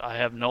broke. I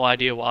have no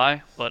idea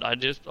why, but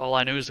all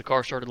I knew is the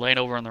car started laying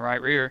over on the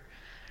right rear.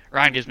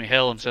 Ryan gives me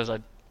hell and says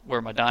I'd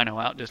wear my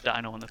dyno out, just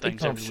dynoing the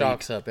things every week. He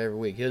pumps shocks up every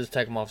week. He'll just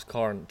take them off his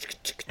car and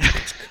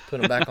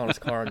put them back on his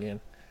car again.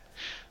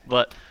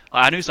 But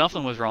I knew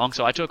something was wrong,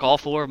 so I took all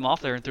 4 of them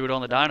off there and threw it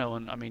on the dyno,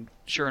 and I mean,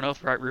 sure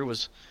enough, the right rear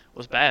was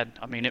bad.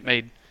 I mean, it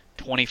made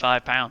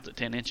 25 pounds at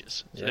 10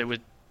 inches. So it was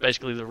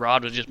basically the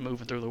rod was just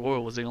moving through the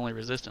oil was the only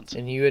resistance.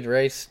 And you had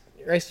raced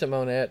a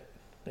Monette,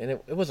 and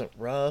it wasn't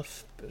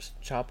rough, it was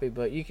choppy,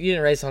 but you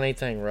didn't race on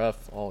anything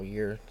rough all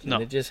year. No.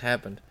 It just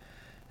happened.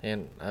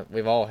 And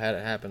we've all had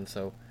it happen,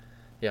 so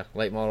yeah,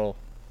 late model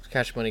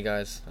cash money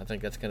guys, I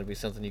think that's going to be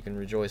something you can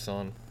rejoice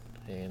on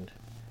and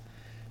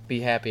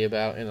be happy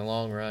about in the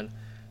long run.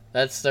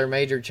 That's their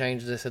major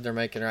change they said they're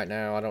making right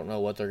now. I don't know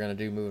what they're going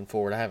to do moving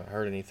forward. I haven't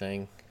heard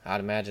anything. I'd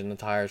imagine the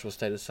tires will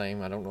stay the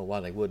same. I don't know why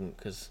they wouldn't,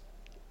 because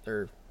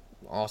they're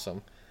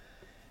awesome.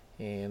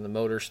 And the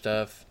motor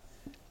stuff,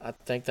 I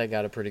think they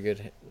got a pretty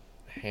good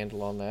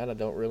handle on that. I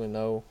don't really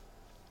know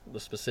the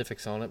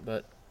specifics on it,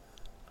 but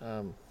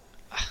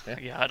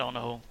yeah, I don't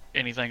know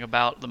anything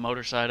about the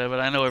motor side of it.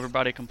 I know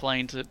everybody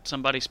complains that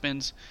somebody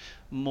spends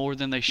more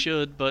than they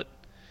should, but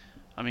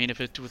I mean,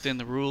 if it's within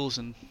the rules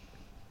and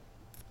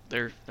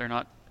they're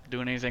not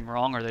doing anything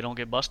wrong or they don't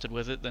get busted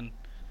with it, then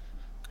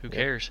who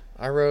cares?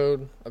 I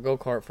rode a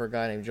go-kart for a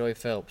guy named Joey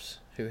Phelps,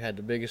 who had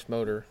the biggest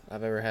motor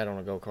I've ever had on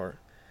a go-kart,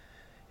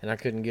 and I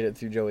couldn't get it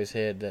through Joey's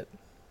head that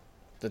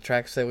the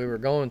tracks that we were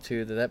going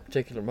to, that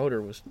particular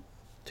motor was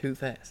too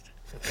fast.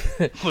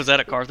 Was that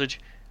at Carthage?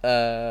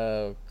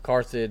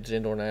 Carthage,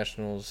 Indoor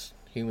Nationals,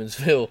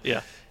 Humansville.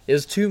 Yeah. It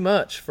was too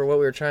much for what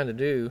we were trying to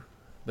do,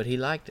 but he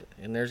liked it.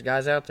 And there's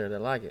guys out there that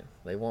like it.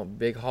 They want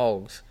big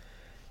hogs,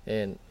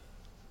 and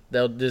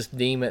they'll just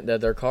deem it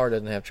that their car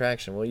doesn't have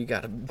traction. Well, you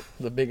got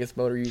the biggest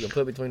motor you can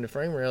put between the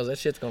frame rails. That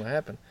shit's going to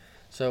happen.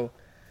 So,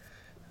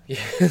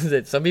 yeah,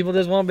 some people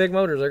just want big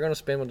motors. They're going to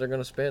spend what they're going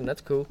to spend.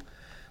 That's cool.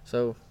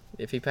 So,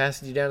 if he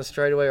passes you down the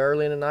straightaway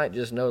early in the night,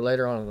 just know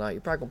later on in the night,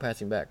 you're probably going to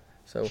pass him back.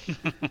 So,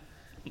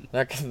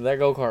 that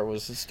go-kart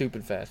was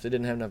stupid fast. It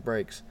didn't have enough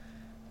brakes.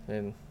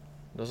 And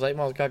those late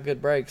models got good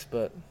brakes,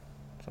 but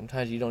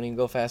sometimes you don't even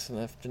go fast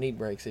enough to need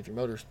brakes if your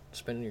motor's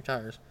spinning your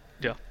tires.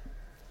 Yeah.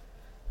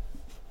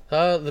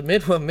 The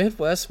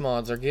Midwest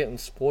mods are getting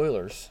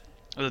spoilers.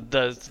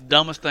 The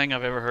dumbest thing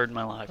I've ever heard in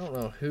my life. I don't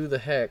know who the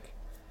heck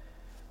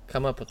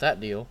come up with that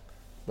deal,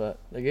 but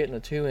they're getting a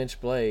 2-inch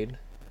blade,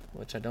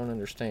 which I don't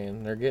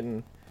understand. They're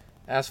getting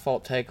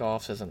asphalt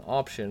takeoffs as an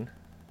option,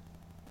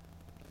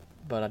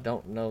 but I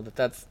don't know that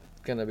that's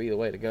going to be the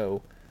way to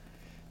go.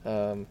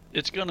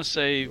 It's going to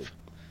save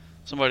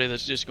somebody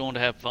that's just going to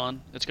have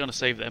fun. It's going to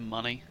save them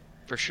money,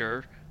 for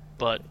sure,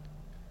 but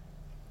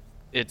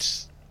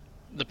it's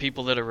the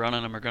people that are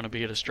running them are going to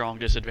be at a strong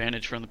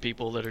disadvantage from the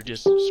people that are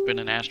just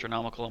spending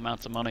astronomical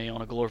amounts of money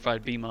on a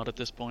glorified B mod at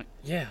this point.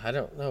 Yeah, I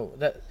don't know.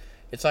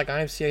 It's like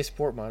IMCA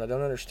Sport Mod. I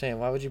don't understand.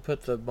 Why would you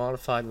put the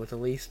modified with the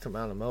least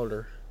amount of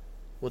motor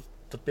with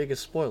the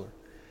biggest spoiler?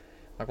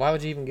 Like, why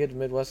would you even give the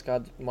Midwest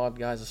mod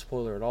guys a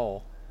spoiler at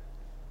all?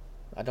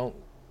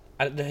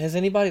 Has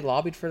anybody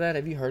lobbied for that?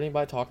 Have you heard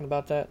anybody talking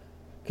about that?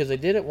 Because they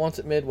did it once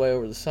at Midway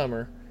over the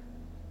summer,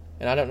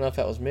 and I don't know if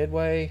that was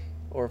Midway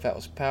or if that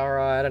was Power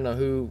Eye. I don't know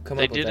who come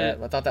up with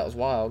that. I thought that was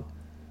wild.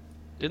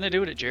 Didn't they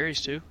do it at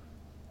Jerry's too?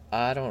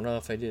 I don't know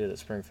if they did it at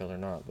Springfield or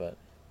not, but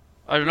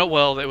I don't know.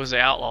 Well, it was the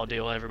outlaw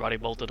deal. Everybody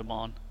bolted them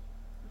on.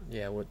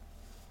 Yeah,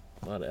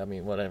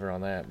 whatever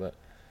on that. But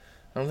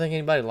I don't think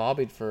anybody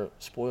lobbied for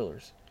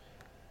spoilers.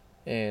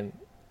 And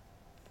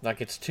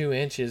like, it's 2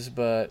 inches,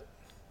 but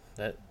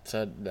That's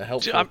a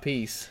helpful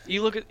piece.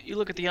 You look at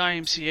the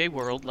IMCA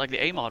world, like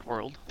the A-Mod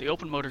world. The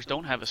open motors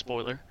don't have a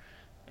spoiler,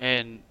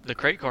 and the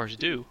crate cars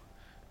do.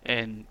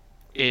 And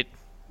it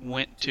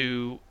went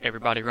to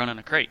everybody running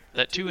a crate.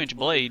 That 2-inch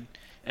blade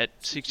at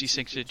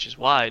 66 inches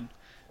wide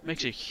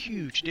makes a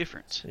huge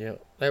difference. Yeah,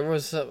 there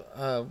was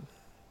a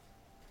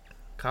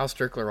Kyle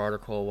Strickler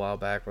article a while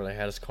back where they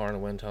had his car in a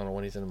wind tunnel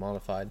when he's in the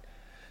modified,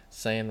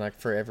 saying like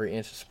for every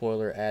inch of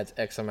spoiler adds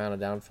X amount of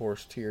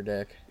downforce to your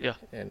deck. Yeah.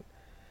 And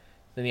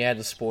then you add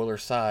the spoiler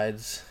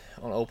sides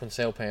on open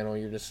sail panel.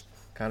 You're just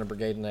kind of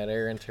brigading that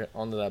air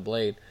onto that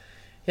blade.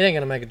 It ain't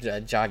going to make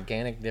a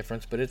gigantic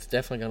difference, but it's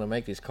definitely going to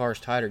make these cars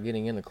tighter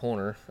getting in the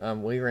corner.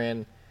 We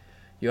ran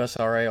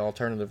USRA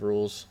alternative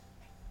rules.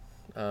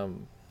 I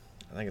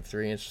think a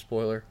 3-inch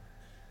spoiler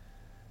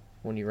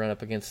when you run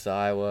up against the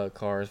Iowa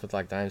cars with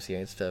like the IMCA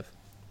and stuff.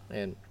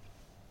 And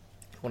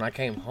when I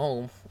came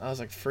home, I was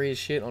like free as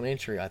shit on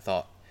entry, I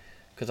thought,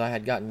 because I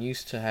had gotten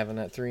used to having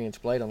that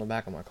 3-inch blade on the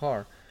back of my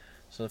car.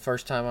 So the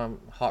first time I'm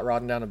hot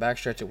rodding down the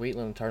backstretch at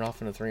Wheatland and turned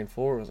off into 3 and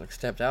 4, it was like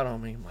stepped out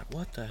on me. I'm like,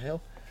 what the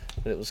hell?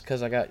 But it was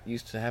because I got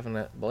used to having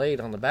that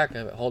blade on the back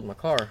of it holding my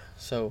car.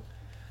 So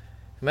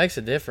it makes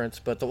a difference.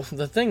 But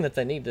the thing that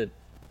they need to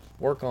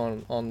work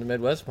on the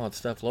Midwest Mod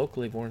stuff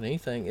locally more than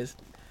anything is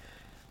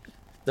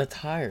the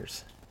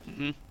tires.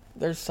 Mm-hmm.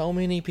 There's so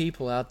many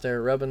people out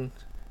there rubbing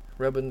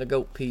the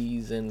goat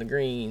peas and the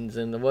greens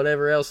and the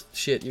whatever else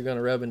shit you're going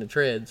to rub into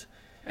treads.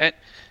 And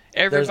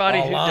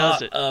everybody who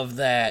does it. Of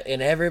that,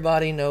 and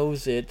everybody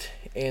knows it,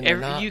 and they're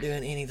not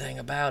doing anything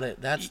about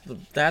it. That's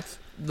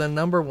the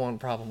number one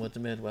problem with the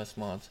Midwest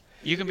Mods.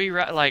 You can be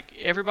right, like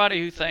everybody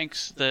who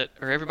thinks that,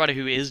 or everybody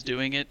who is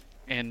doing it,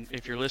 and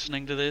if you're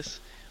listening to this,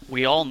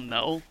 we all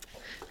know,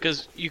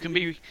 because you can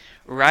be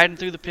riding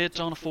through the pits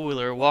on a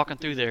foiler or walking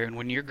through there, and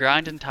when you're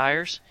grinding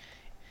tires,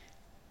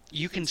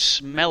 you can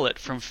smell it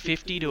from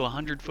 50 to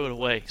 100 foot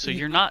away. So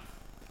you're not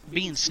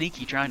being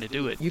sneaky trying to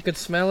do it. You could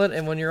smell it,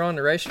 and when you're on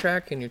the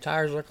racetrack and your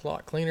tires look a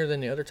lot cleaner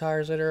than the other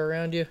tires that are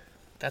around you,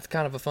 that's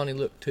kind of a funny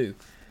look too.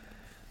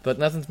 But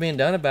nothing's being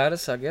done about it,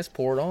 so I guess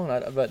pour it on.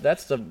 But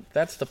that's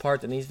the part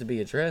that needs to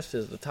be addressed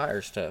is the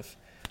tire stuff.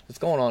 It's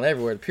going on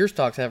everywhere. The pure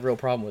stocks have a real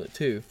problem with it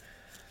too.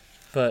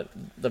 But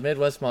the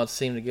Midwest Mods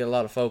seem to get a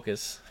lot of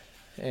focus,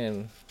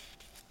 and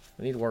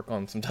we need to work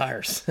on some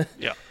tires.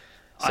 Yeah.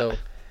 So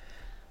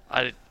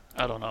I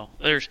don't know.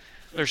 There's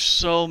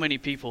so many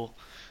people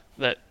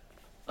that,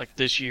 like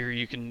this year,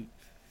 you can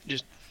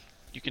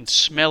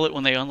smell it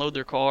when they unload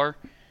their car,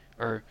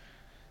 or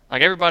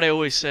like everybody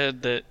always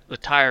said that the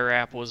tire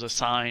wrap was a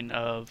sign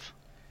of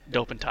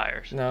doping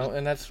tires. No,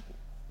 and that's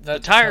the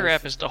tire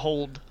wrap is to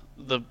hold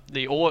the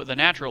oil, the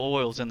natural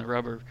oils in the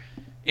rubber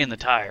in the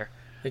tire.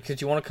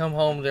 Because you want to come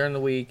home during the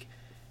week,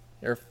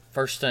 or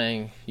first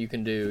thing you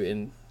can do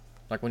in,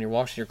 like when you're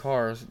washing your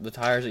cars, the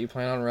tires that you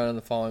plan on running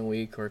the following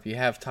week, or if you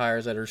have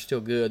tires that are still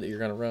good that you're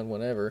going to run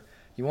whenever,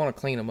 you want to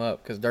clean them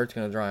up because dirt's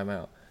going to dry them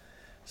out.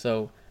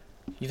 So,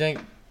 you think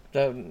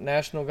the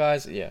national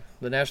guys, the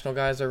national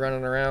guys are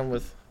running around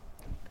with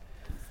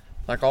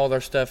like all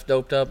their stuff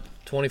doped up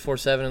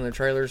 24/7 in their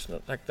trailers,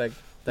 like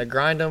they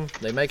grind them,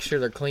 they make sure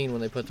they're clean when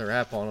they put the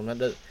wrap on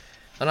them.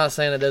 I'm not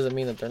saying that doesn't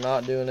mean that they're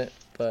not doing it,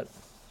 but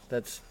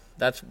that's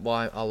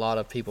why a lot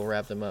of people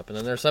wrap them up. And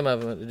then there's some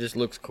of them that just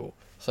looks cool.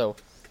 So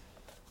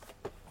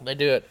they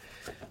do it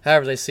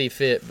however they see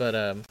fit, but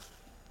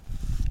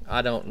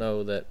I don't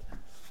know that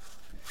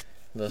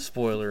the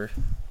spoiler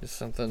is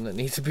something that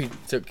needs to be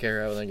took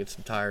care of. I think it's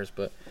some tires,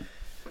 but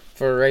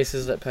for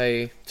races that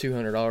pay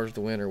 $200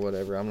 to win or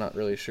whatever, I'm not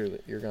really sure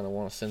that you're going to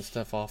want to send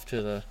stuff off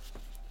to the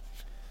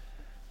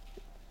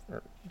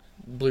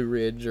Blue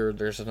Ridge, or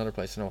there's another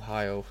place in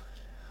Ohio,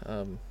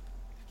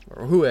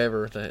 or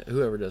whoever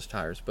does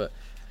tires. But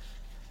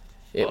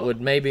it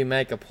would maybe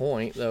make a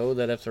point, though,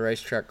 that if the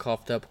racetrack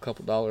coughed up a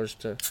couple dollars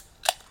to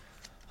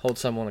hold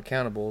someone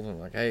accountable, and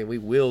like, hey, we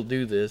will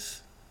do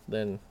this,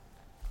 then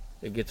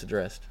it gets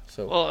addressed.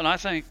 So well, and I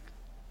think,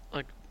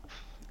 like,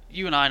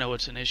 you and I know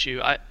it's an issue.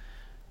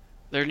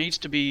 There needs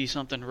to be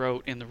something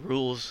wrote in the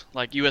rules,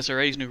 like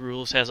USRA's new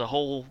rules has a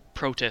whole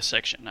protest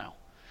section now.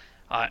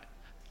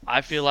 I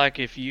feel like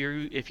if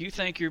you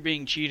think you're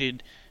being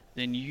cheated,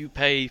 then you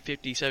pay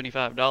 $50,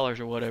 $75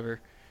 or whatever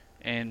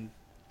and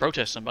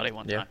protest somebody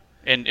one time.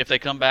 And if they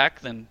come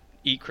back, then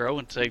eat crow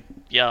and say,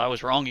 yeah, I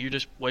was wrong, you're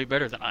just way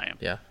better than I am.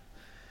 Yeah.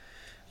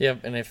 Yeah,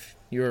 and if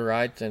you were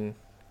right, then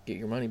get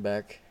your money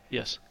back.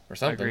 Yes. Or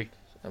something. I agree.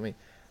 I mean,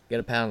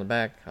 get a pat on the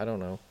back. I don't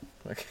know.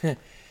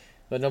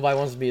 But nobody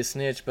wants to be a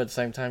snitch, but at the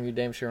same time, you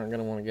damn sure aren't going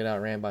to want to get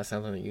outran by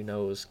something that you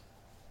know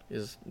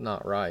is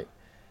not right.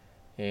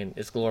 And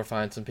it's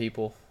glorifying some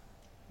people.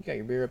 You got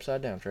your beer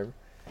upside down, Trevor.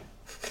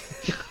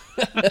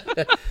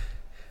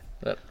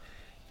 But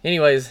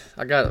anyways,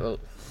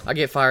 I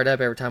get fired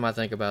up every time I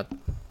think about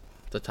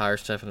the tire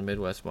stuff in the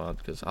Midwest Mod,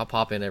 because I'll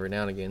pop in every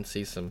now and again and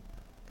see some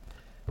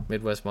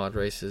Midwest Mod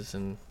races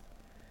and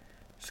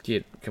just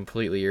get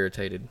completely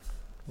irritated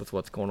with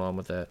what's going on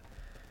with that.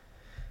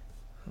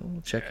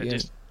 I'll check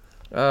in.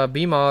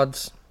 B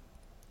mods.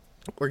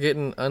 we're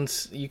getting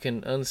you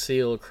can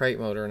unseal a crate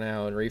motor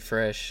now and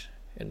refresh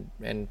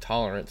and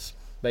tolerance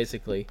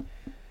basically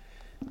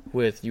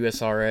with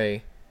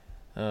USRA.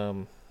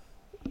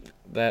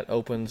 That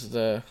opens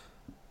the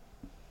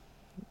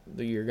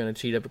you're going to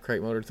cheat up a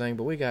crate motor thing,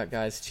 but we got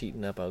guys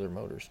cheating up other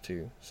motors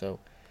too. So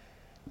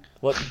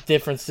what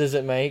difference does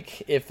it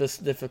make if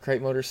a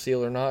crate motor's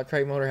sealed or not?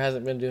 Crate motor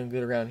hasn't been doing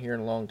good around here in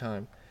a long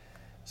time.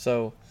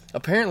 So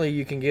apparently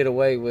you can get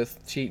away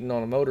with cheating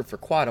on a motor for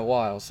quite a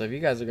while. So if you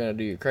guys are going to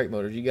do your crate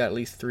motors, you got at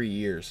least 3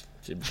 years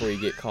before you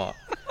get caught.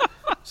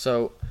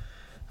 So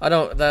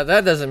that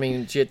doesn't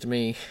mean shit to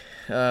me.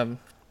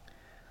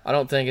 I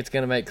don't think it's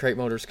going to make crate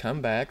motors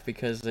come back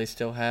because they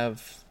still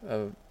have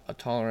a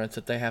tolerance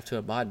that they have to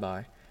abide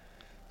by.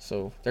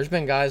 So there's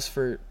been guys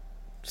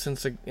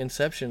since the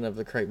inception of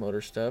the crate motor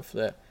stuff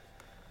that,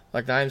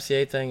 like the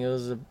IMCA thing, it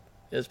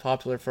was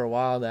popular for a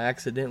while to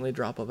accidentally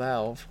drop a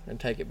valve and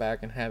take it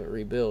back and have it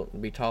rebuilt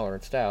and be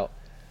toleranced out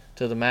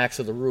to the max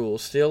of the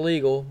rules. Still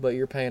legal, but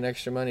you're paying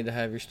extra money to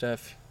have your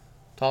stuff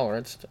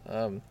toleranced.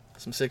 Some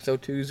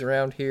 602s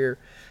around here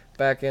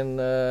back in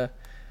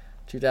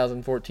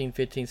 2014,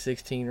 15,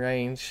 16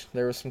 range.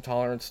 There was some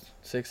tolerance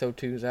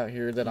 602s out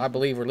here that I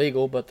believe were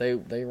legal, but they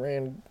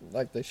ran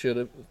like they should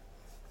have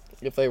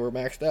if they were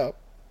maxed out.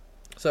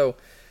 So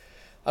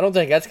I don't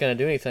think that's going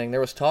to do anything. There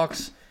was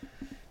talks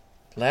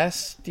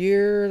last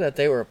year that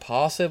they were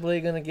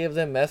possibly going to give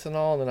them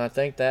methanol, and I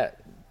think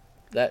that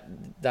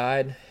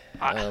died.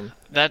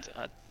 That's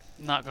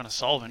not going to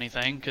solve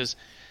anything, because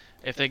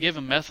if they give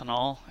them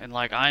methanol, and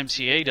like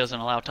IMCA doesn't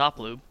allow top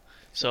lube,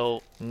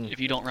 so if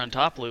you don't run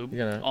top lube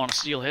on a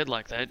steel head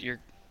like that,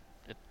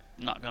 it's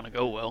not going to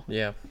go well.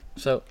 Yeah.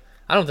 So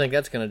I don't think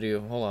that's going to do a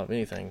whole lot of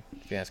anything,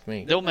 if you ask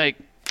me. That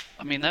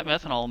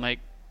methanol will make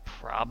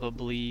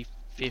probably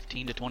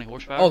 15 to 20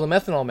 horsepower. Oh, the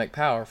methanol will make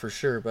power for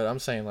sure, but I'm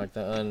saying like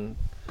the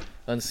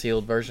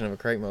unsealed version of a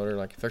crate motor,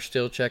 like if they're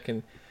still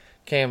checking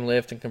cam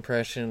lift and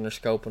compression, and they're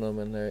scoping them,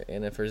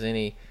 and if there's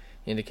any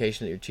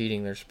indication that you're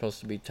cheating, they're supposed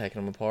to be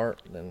taking them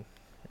apart, then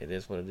it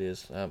is what it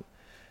is.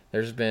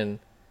 There's been,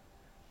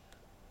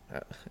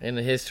 in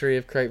the history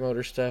of crate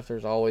motor stuff,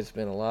 there's always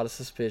been a lot of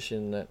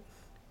suspicion that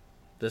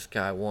this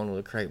guy won with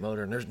a crate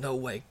motor, and there's no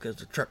way because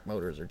the truck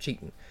motors are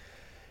cheating.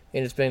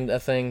 And it's been a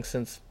thing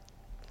since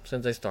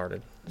they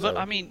started. But,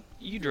 I mean,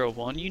 you drove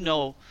one. You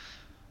know,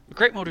 the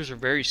crate motors are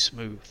very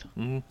smooth.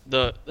 Mm-hmm.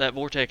 That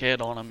Vortec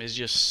head on them is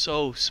just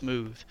so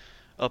smooth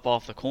up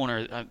off the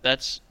corner.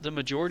 That's the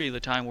majority of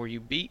the time where you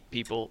beat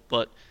people,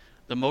 but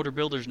the motor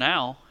builders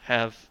now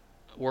have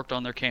worked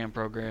on their cam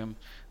program.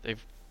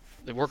 They've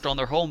worked on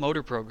their whole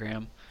motor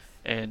program,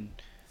 and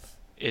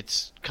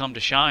it's come to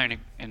shine.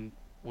 And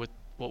with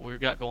what we've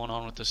got going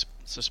on with the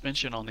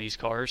suspension on these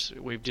cars,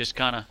 we've just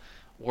kind of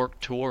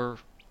worked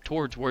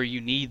towards where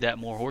you need that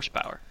more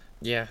horsepower.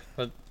 Yeah,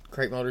 but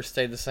crate motors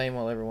stayed the same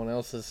while everyone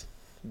else has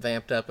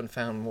vamped up and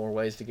found more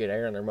ways to get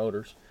air in their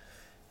motors,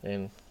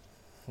 and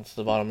that's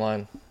the bottom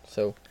line.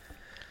 So,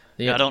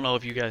 yeah. I don't know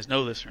if you guys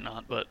know this or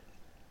not, but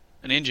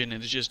an engine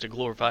is just a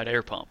glorified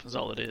air pump, is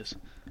all it is.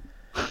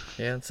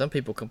 Yeah, and some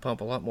people can pump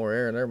a lot more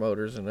air in their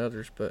motors than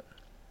others, but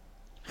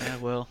yeah,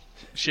 well,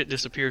 shit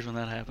disappears when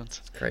that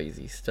happens. It's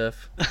crazy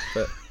stuff.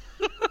 But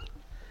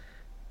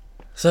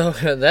so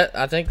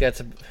I think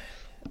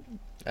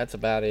that's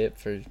about it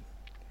for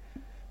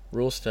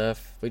rule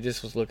stuff. We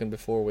just was looking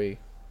before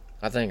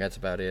I think that's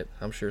about it.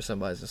 I'm sure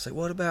somebody's gonna say,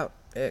 "What about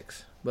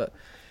X?" But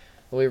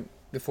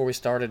before we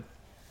started,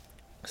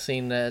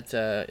 seen that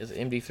is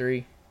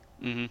MD3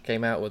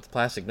 came out with the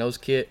plastic nose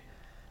kit.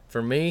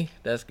 For me,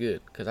 that's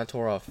good because I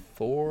tore off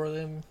 5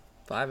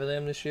 of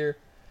them this year.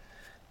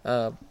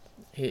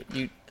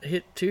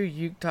 Hit 2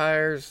 Uke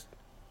tires.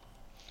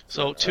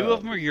 So 2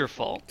 of them are your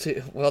fault.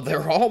 Well,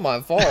 they're all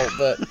my fault,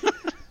 but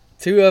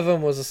 2 of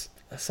them was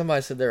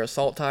somebody said they're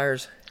assault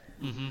tires.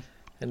 Mm-hmm.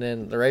 And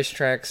then the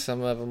racetracks,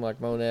 some of them like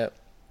Monette,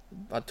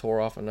 I tore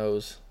off a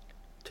nose.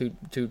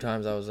 Two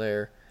times I was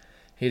there.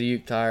 Hit a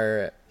Uke tire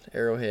at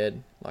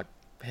Arrowhead, like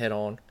head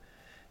on.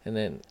 And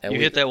then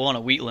hit that one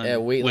at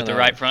Wheatland with the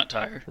right front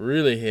tire.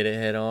 Really hit it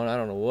head on. I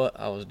don't know what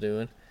I was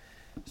doing.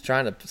 I was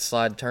trying to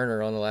slide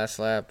Turner on the last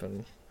lap,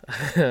 and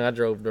I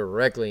drove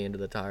directly into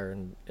the tire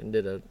and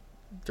did a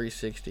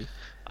 360.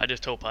 I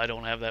just hope I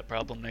don't have that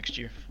problem next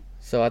year.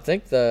 So I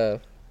think the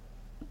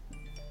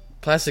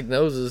plastic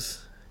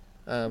noses,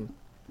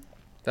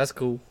 that's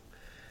cool.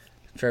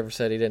 Trevor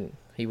said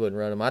he wouldn't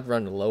run them. I'd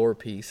run the lower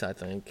piece, I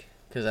think,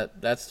 because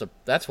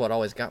that's what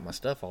always got my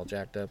stuff all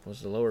jacked up,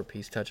 was the lower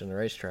piece touching the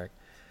racetrack.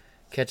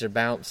 Catch a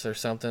bounce or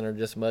something, or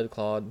just mud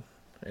clod,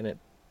 and it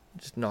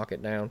just knock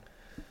it down.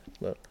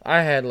 But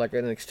I had like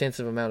an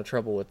extensive amount of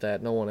trouble with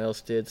that. No one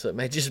else did, so it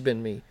may just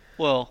been me.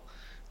 Well,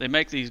 they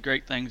make these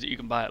great things that you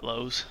can buy at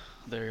Lowe's.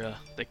 They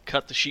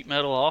cut the sheet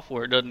metal off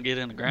where it doesn't get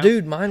in the ground.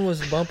 Dude, mine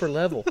was bumper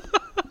level.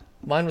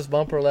 Mine was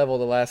bumper level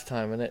the last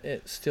time, and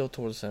it still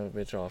tore the son of a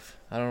bitch off.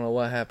 I don't know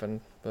what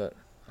happened, but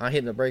I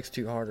hit the brakes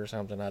too hard or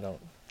something. I don't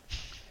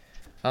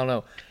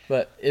know,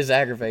 but it's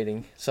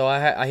aggravating. So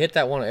I hit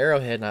that one at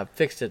Arrowhead, and I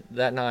fixed it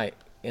that night,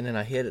 and then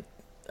I hit it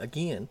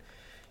again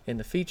in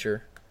the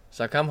feature,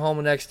 So I come home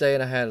the next day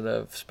and I had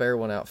a spare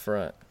one out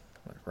front.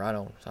 Like, right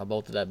on. So I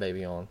bolted that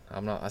baby on.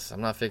 I'm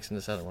not fixing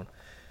this other one.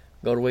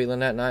 Go to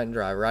Wheatland that night and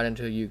drive right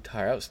into a Uke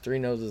tire. That was 3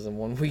 noses in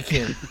one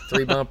weekend.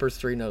 3 bumpers,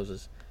 3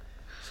 noses.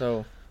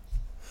 So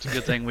it's a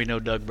good thing we know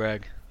Doug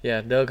Bragg. Yeah,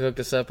 Doug hooked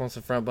us up on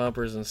some front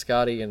bumpers, and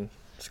Scotty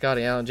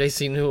Allen,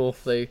 J.C. Newell,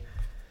 they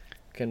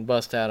can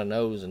bust out a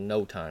nose in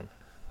no time.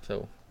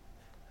 So,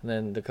 and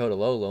then Dakota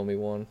Low me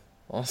one.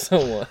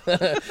 Also one.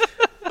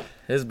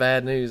 It's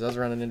bad news. I was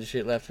running into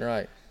shit left and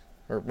right.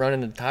 Or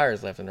running into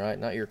tires left and right.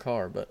 Not your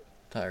car, but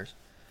tires.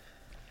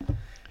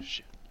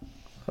 Shit.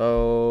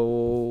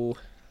 Oh,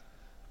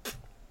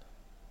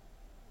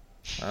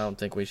 I don't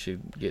think we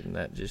should get in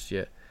that just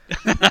yet.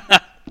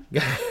 You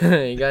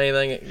got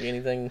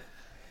anything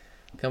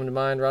come to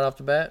mind right off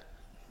the bat?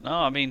 No,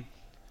 I mean,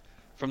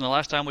 from the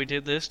last time we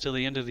did this till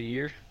the end of the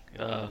year,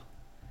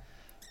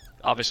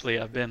 obviously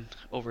I've been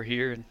over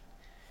here and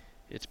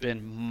it's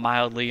been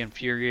mildly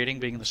infuriating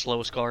being the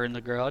slowest car in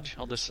the garage.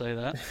 I'll just say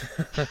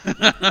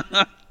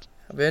that.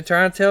 I've been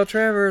trying to tell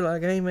Trevor,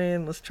 like, hey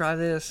man, let's try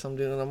this. I'm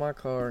doing it on my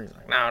car. He's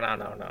like,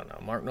 no.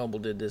 Mark Noble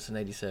did this in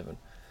 '87.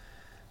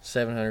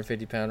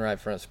 750-pound right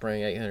front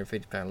spring,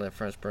 850-pound left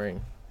front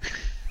spring.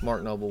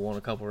 Mark Noble won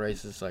a couple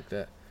races like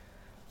that.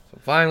 So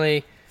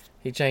finally,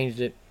 he changed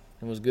it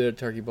and was good at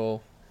Turkey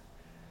Bowl.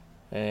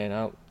 And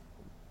I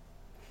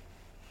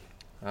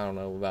don't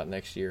know about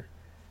next year,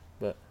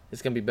 but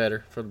it's going to be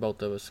better for the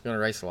both of us. Going to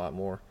race a lot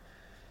more.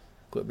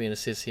 Quit being a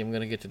sissy. I'm going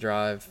to get to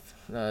drive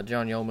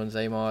John Yeoman's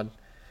A-Mod.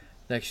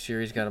 Next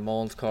year he's got a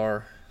Mullins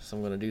car, so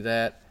I'm going to do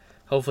that.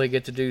 Hopefully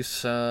get to do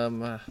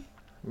some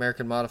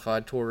American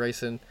Modified Tour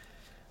racing.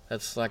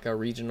 That's like a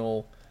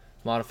regional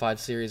modified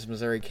series,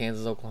 Missouri,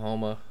 Kansas,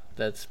 Oklahoma,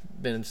 that's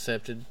been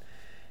incepted.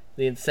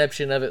 The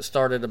inception of it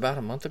started about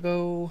a month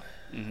ago.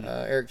 Mm-hmm.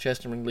 Eric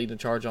Chesterman leading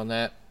the charge on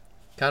that.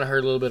 Kind of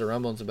heard a little bit of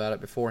rumblings about it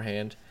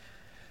beforehand.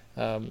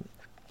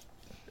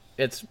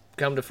 It's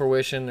come to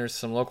fruition. There's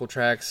some local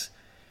tracks.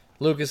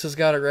 Lucas has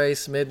got a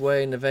race,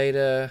 Midway,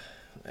 Nevada,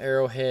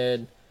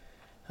 Arrowhead.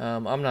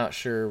 I'm not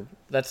sure.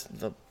 That's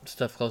the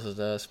stuff closest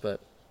to us, but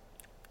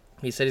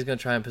he said he's going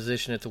to try and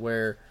position it to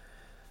where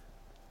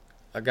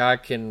a guy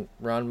can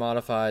run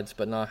modifieds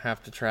but not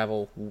have to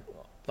travel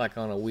like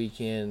on a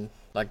weekend,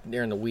 like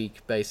during the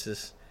week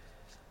basis.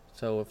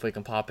 So if we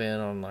can pop in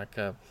on like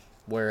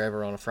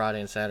wherever on a Friday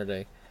and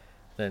Saturday,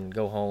 then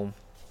go home,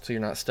 so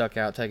you're not stuck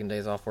out taking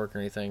days off work or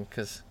anything.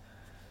 Because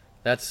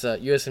that's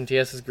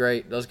USMTS is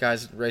great. Those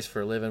guys race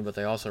for a living, but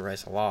they also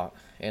race a lot,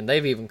 and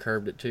they've even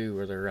curbed it too,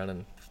 where they're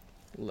running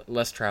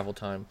less travel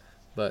time.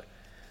 But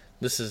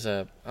this is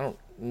I don't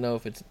know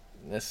if it's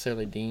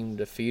necessarily deemed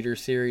a feeder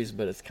series,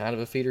 but it's kind of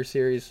a feeder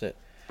series that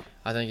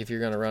I think if you're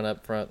going to run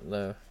up front,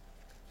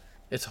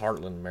 it's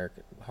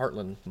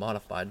Heartland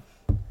Modified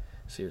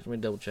series. Let me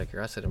double check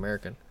here. I said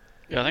American.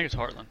 Yeah, I think it's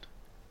Heartland.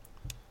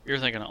 You're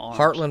thinking of Arms.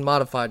 Heartland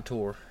Modified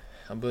Tour.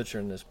 I'm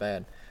butchering this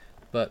bad,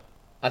 but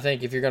I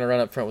think if you're going to run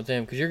up front with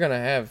them, because you're going to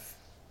have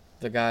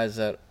the guys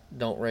that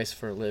don't race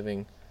for a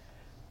living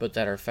but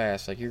that are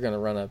fast, like you're going to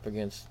run up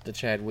against the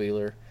Chad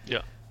Wheeler,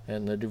 yeah,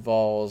 and the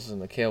Duvals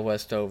and the Cale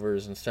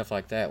Westovers and stuff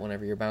like that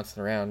whenever you're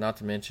bouncing around, not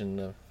to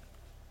mention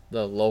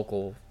the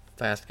local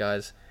fast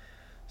guys.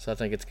 So I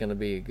think it's going to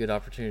be a good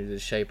opportunity to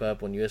shape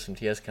up when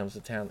USMTS comes to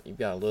town. You've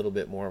got a little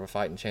bit more of a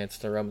fighting chance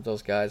to run with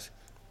those guys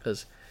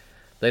because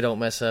they don't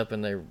mess up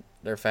and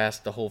they're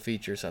fast the whole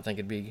feature. So I think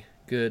it'd be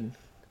good.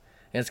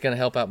 And it's going to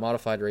help out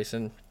modified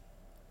racing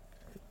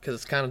because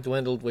it's kind of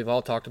dwindled. We've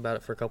all talked about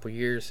it for a couple of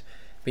years.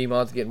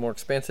 B-Mod's getting more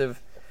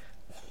expensive.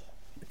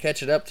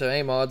 Catch it up to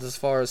A-Mods as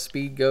far as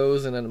speed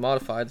goes, and then the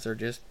modifieds are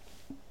just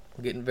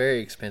getting very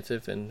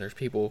expensive, and there's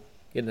people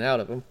getting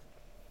out of them.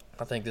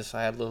 I think this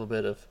had a little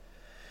bit of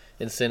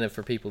incentive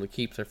for people to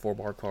keep their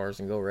 4-bar cars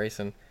and go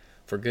racing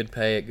for good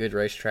pay at good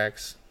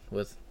racetracks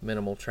with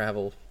minimal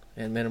travel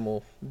and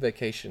minimal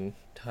vacation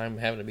time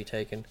having to be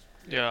taken.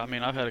 Yeah, I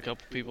mean, I've had a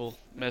couple people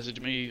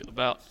message me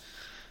about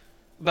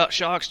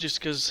shocks just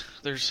because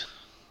there's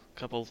a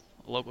couple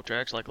local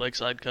tracks like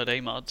Lakeside cut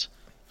A-Mods,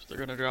 so they're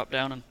going to drop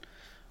down and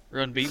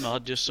run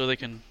B-Mod just so they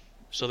can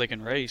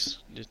race.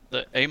 Just,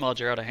 the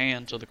A-Mods are out of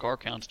hand, so the car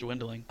count's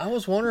dwindling. I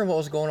was wondering what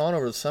was going on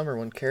over the summer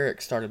when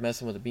Carrick started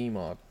messing with the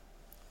B-Mod.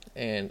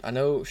 And I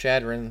know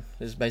Shadron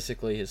is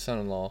basically his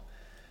son-in-law,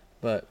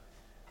 but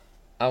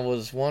I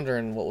was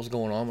wondering what was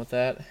going on with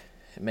that.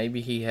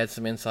 Maybe he had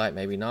some insight,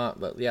 maybe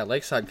not. But yeah,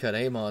 Lakeside cut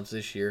A-Mods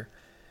this year,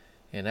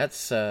 and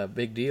that's a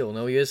big deal.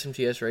 No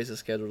USMTS races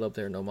scheduled up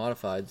there, no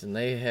modifieds, and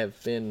they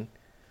have been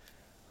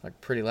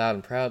like pretty loud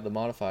and proud of the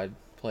modified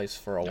place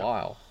for a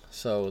while.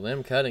 So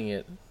them cutting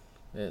it,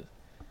 that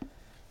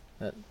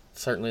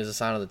certainly is a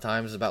sign of the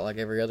times, about like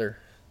every other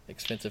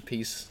expensive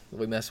piece that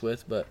we mess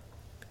with. But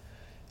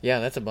yeah,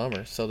 that's a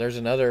bummer. So there's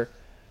another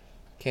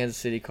Kansas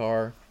City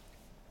car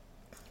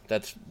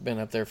that's been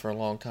up there for a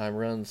long time,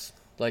 runs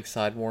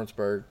Lakeside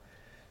Warrensburg,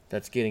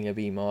 that's getting a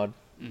B-Mod.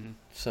 Mm-hmm.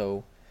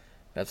 So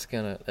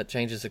that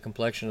changes the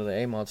complexion of the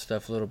A-Mod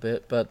stuff a little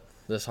bit. But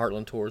this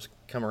Heartland Tour's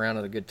come around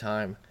at a good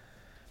time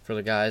for for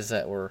the guys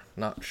that were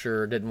not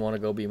sure, didn't want to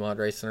go be mod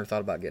racing or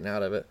thought about getting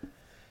out of it.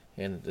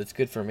 And it's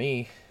good for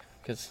me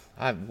because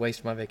I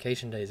waste my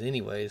vacation days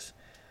anyways.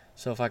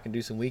 So if I can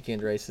do some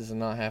weekend races and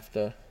not have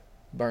to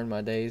burn my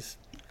days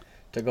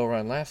to go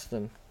run laps,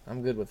 then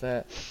I'm good with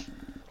that.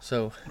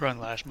 So run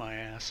laps my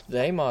ass.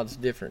 The A-mod's a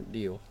different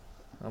deal.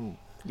 I'm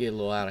getting a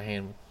little out of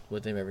hand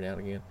with them every now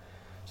and again.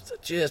 So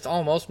just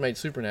almost made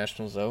Super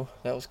Nationals though.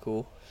 That was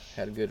cool.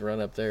 Had a good run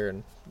up there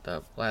in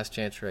the last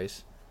chance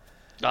race.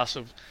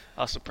 Also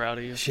proud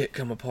of you. Shit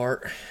come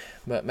apart,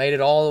 but made it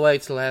all the way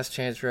to the last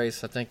chance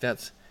race. I think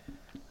that's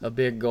a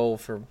big goal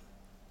for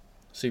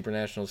Super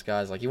Nationals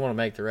guys. Like, you want to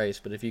make the race,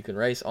 but if you can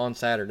race on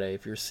Saturday,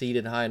 if you're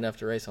seated high enough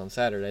to race on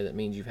Saturday, that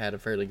means you've had a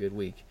fairly good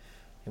week.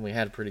 And we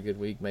had a pretty good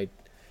week. Made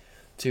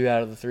 2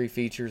 out of the 3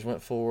 features,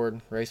 went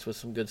forward, raced with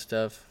some good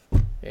stuff.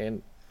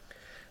 And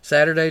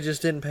Saturday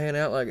just didn't pan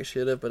out like it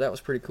should have, but that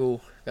was pretty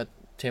cool. Got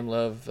Tim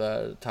Love,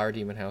 Tire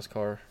Demon house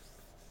car.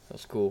 That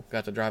was cool.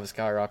 Got to drive a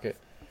Skyrocket.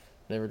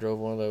 Never drove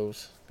one of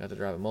those. Got to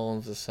drive a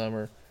Mullins this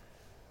summer.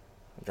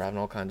 I'm driving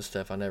all kinds of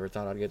stuff I never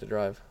thought I'd get to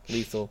drive.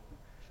 Lethal.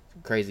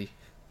 Crazy.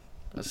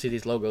 I see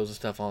these logos and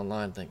stuff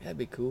online and think, that'd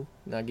be cool.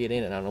 And I get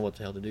in it and I don't know what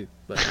the hell to do.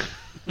 But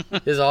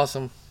it's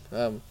awesome.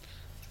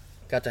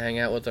 Got to hang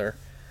out with our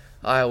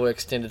Iowa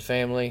extended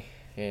family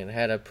and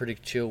had a pretty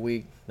chill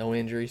week. No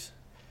injuries.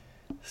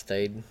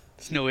 Stayed.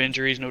 No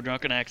injuries, no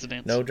drunken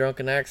accidents. No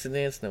drunken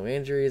accidents, no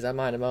injuries. I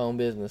minded my own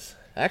business.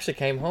 I actually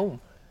came home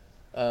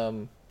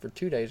for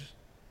 2 days.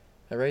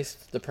 I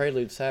raced the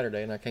Prelude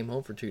Saturday, and I came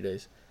home for 2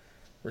 days.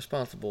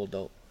 Responsible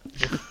adult.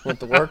 Went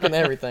to work and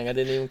everything. I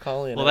didn't even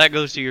call in. Well, that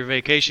goes to your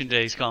vacation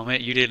days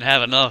comment. You didn't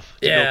have enough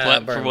to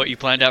go for what you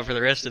planned out for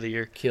the rest of the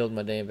year. Killed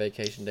my damn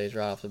vacation days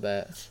right off the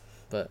bat.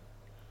 But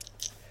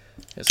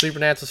yeah, Super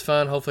Nats was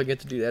fun. Hopefully I get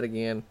to do that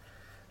again.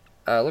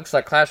 Looks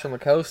like Clash on the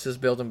Coast is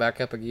building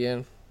back up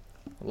again.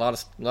 A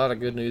lot of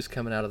good news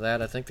coming out of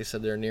that. I think they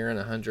said they're nearing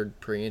 100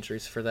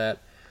 pre-entries for that.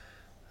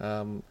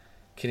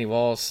 Kenny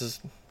Wallace is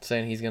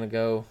saying he's going to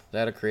go.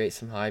 That'll create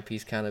some hype.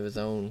 He's kind of his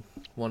own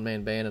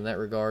one-man band in that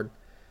regard.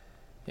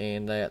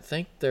 And I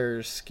think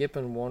they're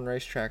skipping one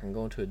racetrack and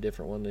going to a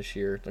different one this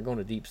year. They're going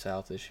to Deep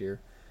South this year.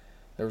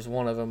 There was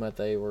one of them that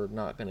they were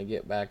not going to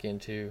get back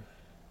into.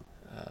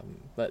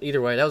 But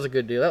either way, that was a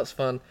good deal. That was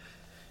fun.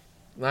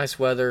 Nice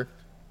weather.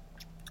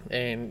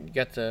 And you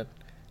got to...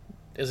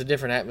 It was a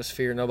different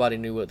atmosphere. Nobody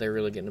knew what they were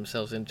really getting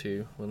themselves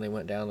into when they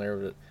went down there.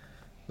 But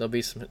there'll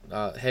be some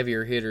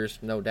heavier hitters,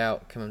 no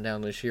doubt, coming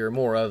down this year.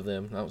 More of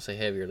them. I don't say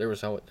heavier. There were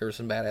some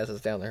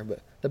badasses down there, but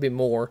there'll be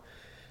more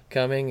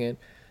coming, and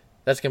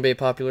that's going to be a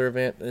popular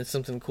event. And it's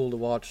something cool to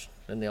watch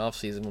in the off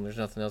season when there's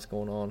nothing else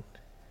going on.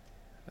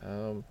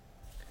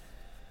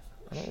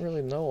 I don't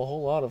really know a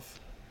whole lot of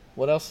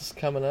what else is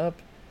coming up.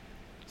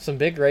 Some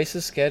big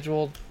races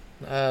scheduled.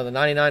 The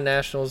 99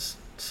 Nationals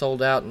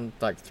sold out in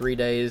like 3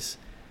 days.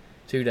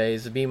 2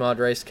 days. The B-Mod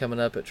race coming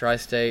up at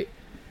Tri-State.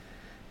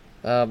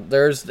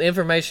 The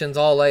information's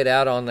all laid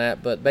out on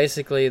that, but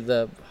basically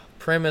the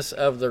premise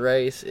of the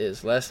race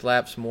is less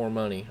laps, more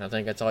money. I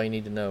think that's all you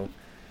need to know.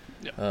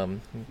 Yep.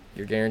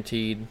 You're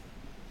guaranteed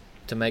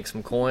to make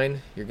some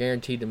coin. You're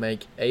guaranteed to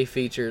make a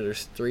feature.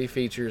 There's 3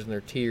 features and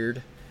they're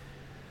tiered.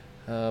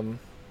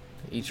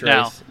 Each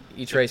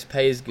race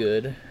pays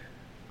good.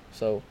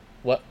 So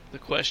what? The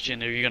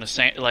question: are you going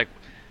to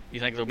you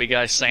think there'll be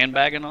guys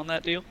sandbagging on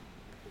that deal?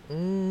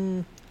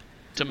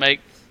 To make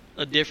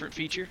a different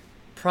feature?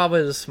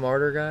 Probably the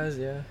smarter guys,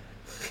 yeah.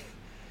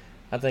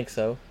 I think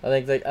so.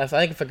 I think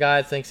if a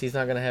guy thinks he's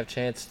not going to have a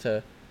chance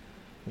to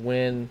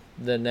win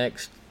the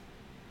next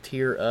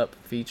tier up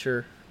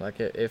feature, like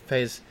it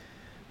pays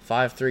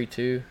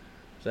 532,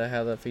 is that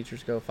how the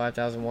features go?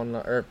 5,001,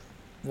 or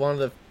one of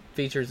the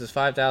features is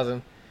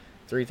 5,000,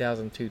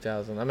 3,000,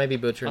 2,000. I may be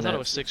butchering that. I thought it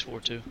was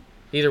 642.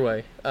 Either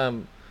way.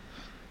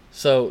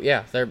 So,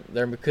 yeah, there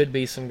could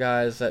be some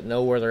guys that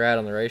know where they're at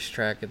on the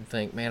racetrack and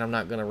think, man, I'm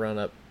not going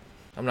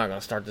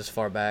to start this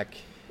far back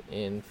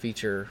in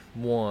feature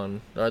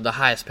 1, or the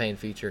highest paying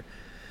feature.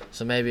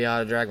 So maybe I ought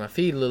to drag my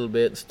feet a little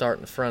bit and start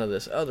in the front of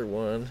this other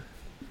one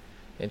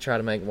and try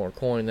to make more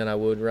coin than I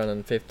would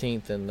running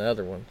 15th in the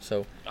other one.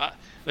 So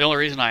the only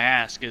reason I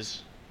ask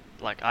is,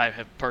 like, I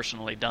have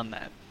personally done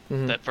that.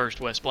 Mm-hmm. That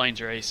first West Plains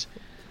race.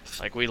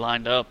 Like, we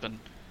lined up, and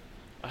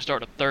I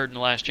started 3rd in the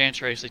last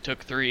chance race. They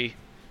took 3,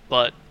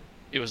 but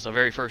it was the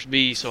very first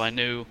B, so I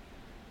knew,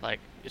 like,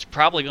 it's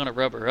probably going to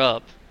rubber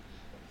up.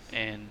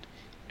 And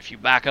if you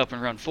back up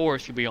and run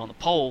 4th, you'll be on the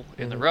pole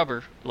in the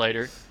rubber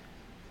later.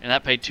 And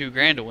that paid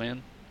 $2,000 to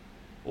win.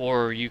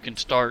 Or you can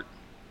start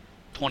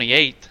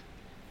 28th,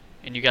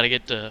 and you got to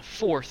get to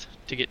 4th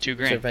to get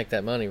 $2,000. To make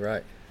that money,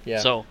 right? Yeah.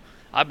 So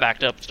I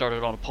backed up,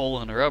 started on a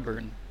pole in the rubber,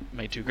 and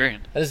made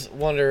 $2,000. I just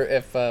wonder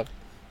if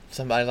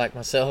somebody like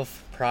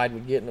myself, pride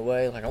would get in the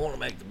way. Like, I want to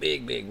make the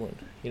big one,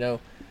 you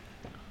know?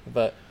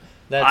 But...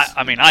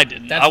 I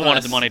didn't. I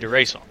wanted the money to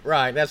race on.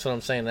 Right, that's what I'm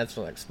saying. That's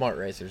what, like, smart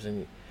racers,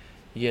 and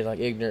you get like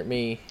ignorant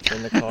me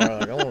in the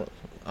car. Like,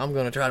 I'm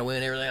going to try to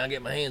win everything I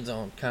get my hands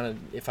on, kind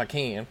of, if I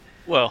can.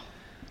 Well,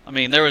 I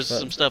mean, there was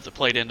some stuff that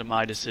played into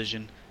my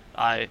decision.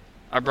 I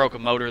I broke a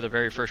motor the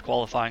very first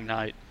qualifying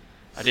night.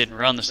 I didn't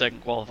run the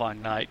second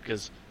qualifying night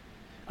because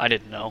I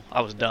didn't know.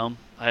 I was dumb.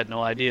 I had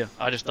no idea.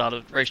 I just thought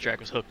the racetrack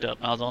was hooked up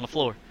and I was on the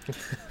floor.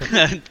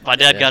 My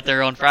dad got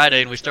there on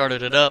Friday and we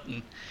started it up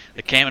and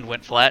the cam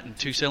went flat and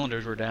 2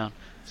 cylinders were down.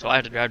 So I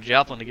had to drive to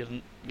Joplin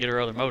to get her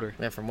other motor.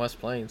 Yeah, from West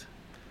Plains.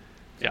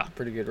 Yeah.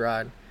 Pretty good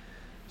ride.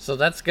 So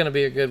that's going to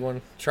be a good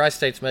one.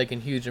 Tri-State's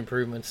making huge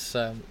improvements.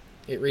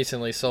 It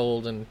recently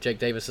sold, and Jake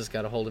Davis has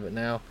got a hold of it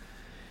now.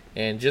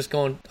 And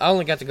I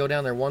only got to go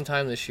down there one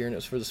time this year, and it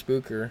was for the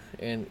Spooker.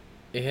 And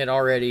it had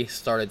already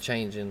started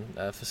changing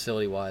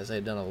facility-wise. They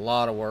had done a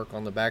lot of work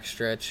on the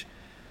backstretch.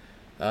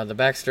 The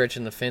backstretch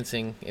and the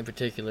fencing in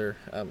particular,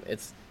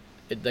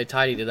 they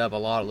tidied it up a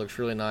lot. It looks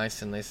really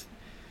nice, and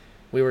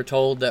we were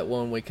told that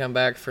when we come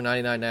back for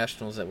 99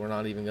 Nationals that we're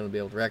not even going to be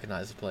able to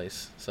recognize the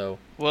place. So,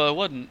 well, it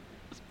wasn't.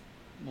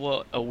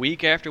 Well, a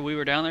week after we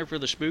were down there for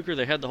the Spooker,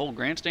 they had the whole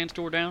grandstands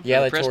tore down.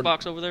 Yeah, the press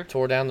box over there.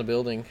 Tore down the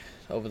building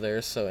over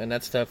there. So, and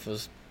that stuff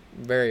was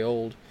very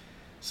old.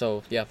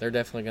 So, yeah, they're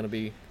definitely going to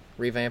be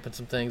revamping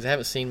some things. I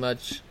haven't seen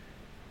much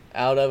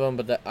out of them,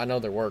 but I know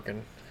they're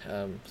working.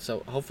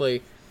 So,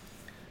 hopefully,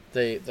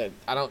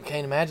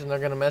 can't imagine they're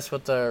going to mess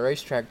with the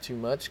racetrack too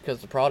much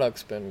because the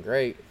product's been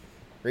great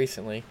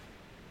recently.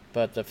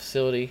 But the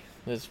facility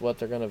is what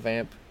they're going to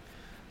vamp.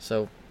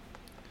 So,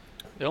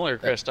 the only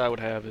request I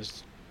would have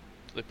is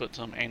they put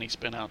some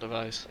anti-spin out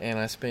device.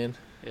 Anti-spin?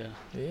 Yeah.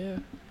 Yeah.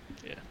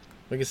 Yeah.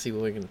 We can see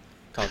what we can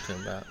talk to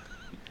him about.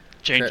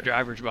 Change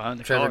drivers behind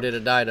the Trevor car. did a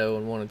Dido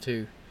in 1 and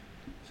 2.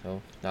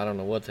 So, I don't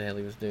know what the hell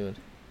he was doing.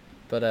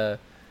 But,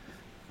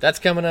 that's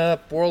coming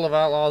up. World of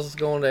Outlaws is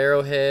going to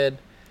Arrowhead.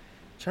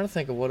 I'm trying to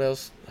think of what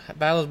else.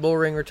 Battles Bull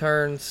Ring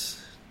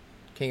returns.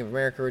 King of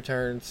America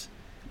returns.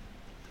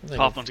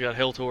 Hoffman's got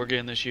Hell Tour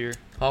again this year.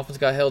 Hoffman's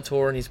got Hell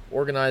Tour, and he's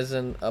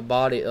organizing a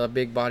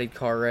big bodied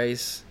car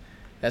race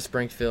at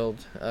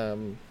Springfield.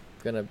 Going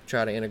to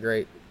try to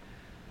integrate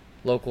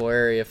local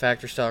area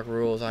factory stock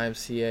rules,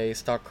 IMCA,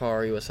 stock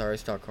car, USRA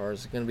stock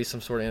cars. There's going to be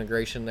some sort of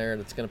integration there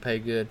that's going to pay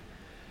good.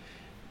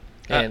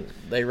 And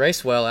they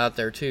race well out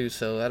there, too,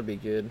 so that'll be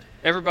good.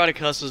 Everybody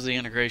cusses the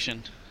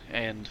integration,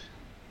 and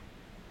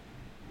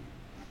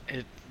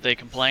they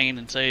complain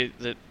and say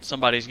that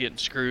somebody's getting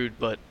screwed,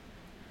 but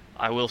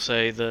I will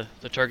say the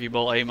Turkey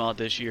Bowl A-Mod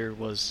this year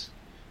was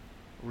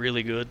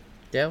really good.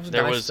 Yeah, it was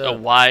There nice was stuff. a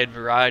wide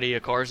variety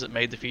of cars that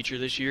made the feature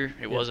this year.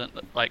 It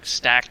wasn't like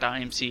stacked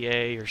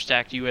IMCA or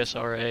stacked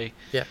USRA.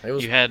 Yeah, it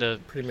was you had a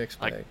pretty mixed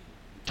bag.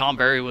 Tom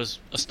Berry was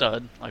a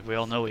stud, like we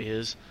all know he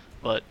is,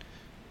 but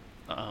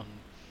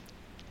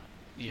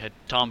you had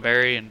Tom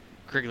Berry and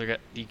Krigler got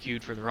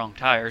DQ'd for the wrong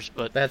tires.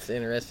 But that's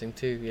interesting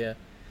too. Yeah.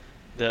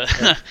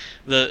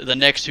 The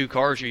next 2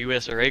 cars are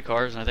USRA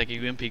cars, and I think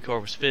a UMP car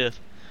was 5th.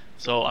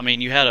 So I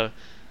mean, you had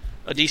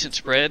a decent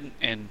spread,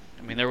 and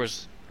I mean there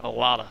was a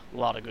lot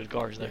of good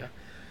cars there. Yeah.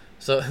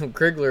 So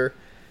Krigler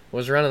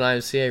was running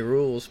IMCA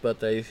rules, but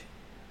they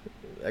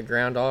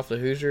ground off the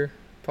Hoosier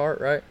part,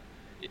 right?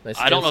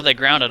 I don't know if they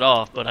ground it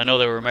off, but I know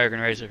they were American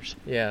racers.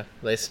 Yeah,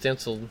 they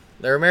stenciled.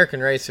 They're American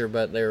racer,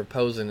 but they were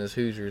posing as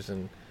Hoosiers,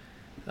 and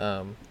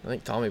I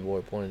think Tommy Boy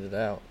pointed it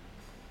out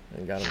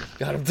and got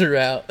him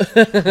throughout.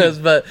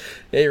 But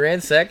he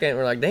ran second.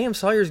 We're like, damn,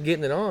 Sawyer's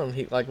getting it on.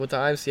 He with the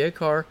IMCA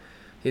car,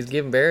 he's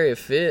giving Barry a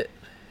fit,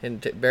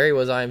 and Barry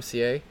was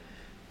IMCA.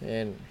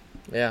 And,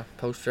 yeah,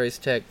 post-race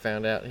tech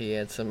found out he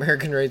had some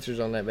American racers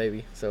on that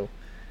baby. So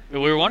we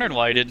were wondering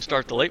why he didn't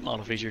start the late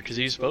model feature, because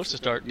he was supposed to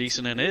start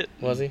decent in it.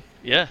 Was he?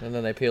 Yeah. And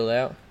then they peeled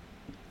out?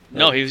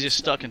 No, he was just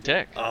stuck in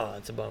tech. Oh,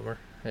 that's a bummer.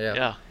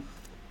 Yeah.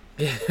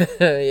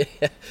 Yeah.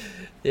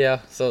 Yeah,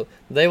 so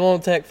they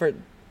won't tech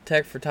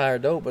for tire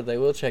dope, but they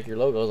will check your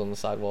logos on the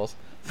sidewalls.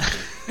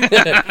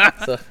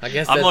 So I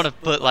guess I'm going to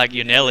put, like,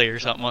 Unelli or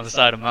something on the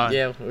side of mine.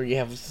 Yeah, or you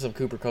have some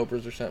Cooper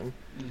Copers or something.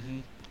 Mm-hmm.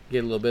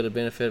 Get a little bit of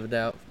benefit of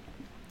doubt.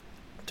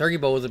 Turkey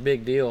Bowl was a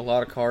big deal. A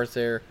lot of cars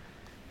there.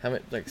 How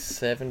many? Like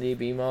 70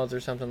 B mods or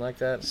something like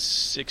that.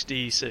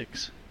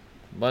 66.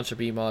 A bunch of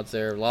B mods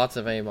there. Lots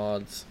of A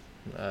mods.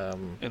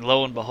 And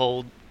lo and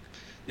behold,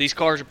 these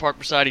cars are parked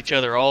beside each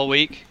other all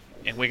week,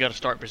 and we got to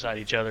start beside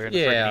each other in the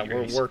freaking heat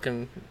race. We're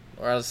working.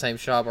 We're out of the same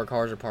shop. Our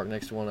cars are parked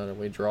next to one another.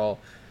 We draw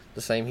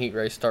the same heat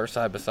race, start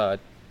side by side.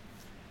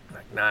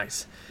 Like,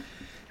 nice.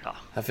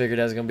 Oh. I figured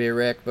that was gonna be a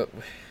wreck, but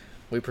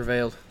we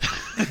prevailed.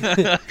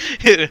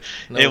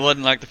 It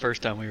wasn't like the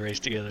first time we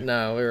raced together.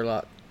 No, we were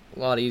a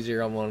lot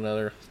easier on one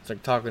another. It's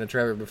like talking to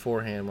Trevor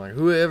beforehand. Like,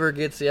 whoever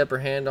gets the upper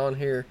hand on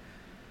here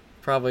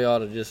probably ought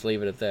to just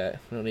leave it at that.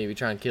 We don't need to be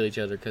trying to kill each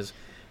other, because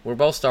we're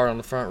both starting on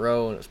the front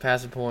row, and it was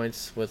passing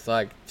points with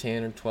like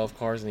 10 or 12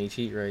 cars in each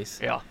heat race.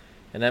 Yeah.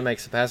 And that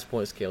makes the passing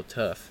point scale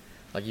tough.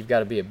 Like, you've got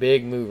to be a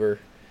big mover.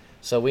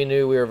 So we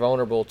knew we were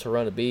vulnerable to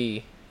run a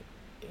B,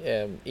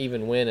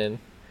 even winning.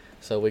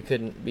 So we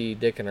couldn't be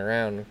dicking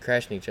around and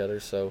crashing each other.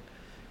 So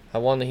I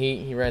won the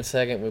heat. He ran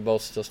second. We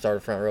both still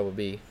started front row of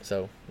B.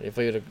 So if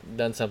we would have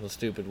done something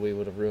stupid, we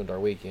would have ruined our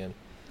weekend.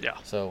 Yeah.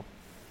 So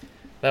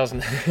that was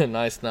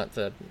nice not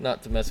to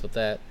mess with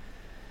that.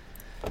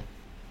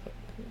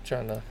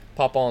 Trying to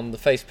pop on the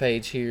face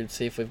page here and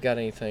see if we've got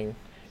anything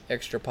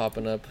extra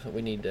popping up that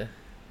we need to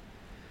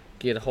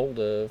get a hold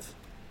of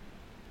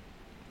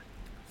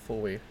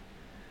before we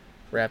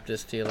wrap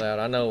this deal out.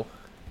 I know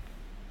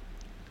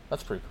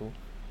that's pretty cool.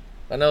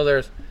 I know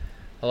there's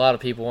a lot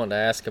of people wanting to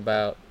ask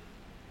about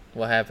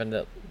what happened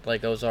at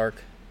Lake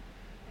Ozark,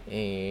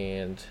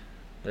 and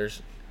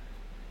there's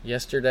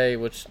yesterday,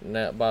 which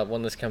now, by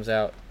when this comes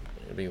out,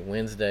 it'll be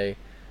Wednesday.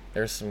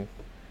 There's some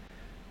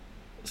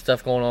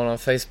stuff going on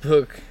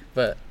Facebook,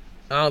 but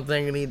I don't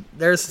think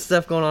there's some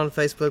stuff going on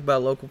Facebook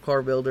about local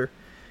car builder.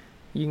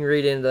 You can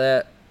read into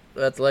that.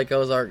 That's the Lake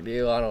Ozark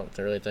deal. I don't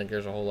really think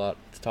there's a whole lot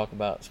to talk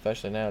about,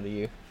 especially now to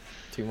you.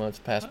 2 months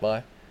passed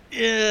by.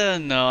 Yeah,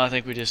 no, I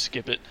think we just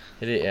skip it.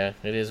 It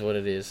is what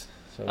it is.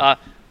 So.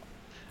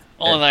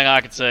 Only thing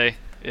I could say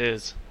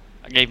is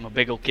I gave him a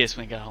big old kiss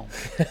when he got home.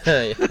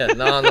 Yeah,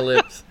 not on the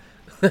lips.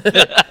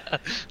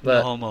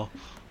 No homo.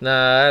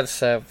 Nah,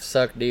 that's a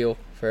suck deal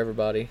for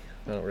everybody.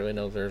 I don't really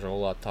know if there's a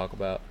whole lot to talk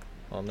about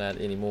on that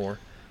anymore.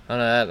 I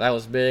know that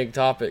was a big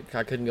topic.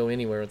 I couldn't go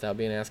anywhere without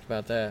being asked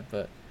about that.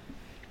 But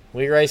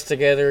we raced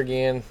together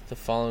again the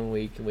following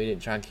week, and we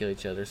didn't try and kill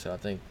each other. So I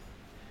think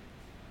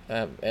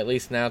at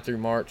least now through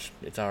March,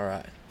 it's all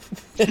right.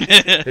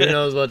 Who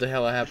knows what the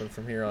hell will happen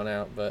from here on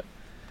out, but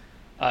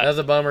that was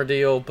a bummer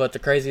deal. But the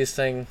craziest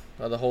thing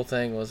of the whole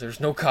thing was there's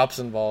no cops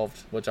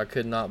involved, which I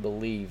could not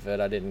believe that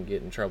I didn't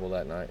get in trouble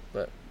that night.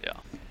 But yeah,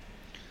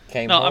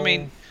 came home. I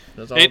mean, it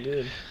was all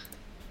good.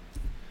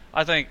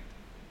 I think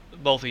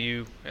both of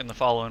you in the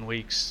following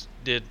weeks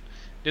did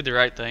the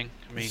right thing.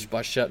 I mean, just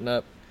by shutting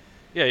up.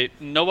 Yeah,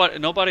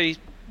 nobody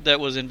that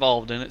was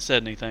involved in it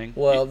said anything.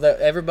 Well,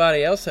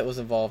 everybody else that was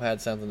involved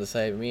had something to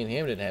say, but me and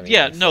him didn't have anything.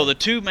 Yeah, to no, say. the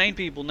two main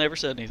people never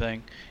said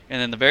anything,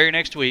 and then the very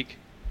next week,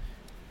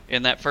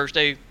 in that first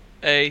the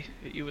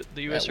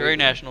USRA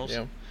Nationals,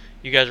 yeah.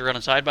 You guys are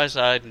running side by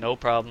side, no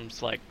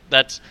problems. Like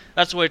that's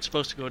the way it's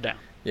supposed to go down.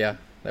 Yeah,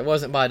 it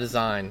wasn't by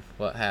design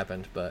what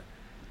happened,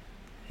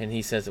 and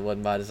he says it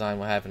wasn't by design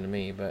what happened to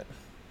me, but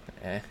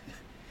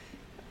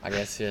I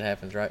guess shit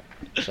happens, right?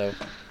 So,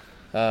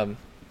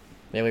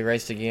 yeah, we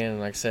raced again, and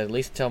like I said, at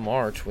least until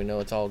March, we know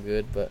it's all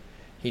good. But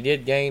he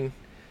did gain,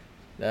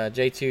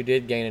 J2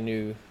 did gain a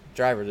new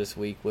driver this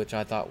week, which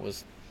I thought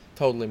was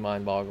totally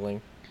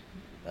mind-boggling.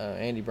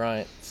 Andy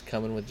Bryant's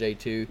coming with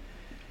J2,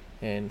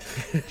 and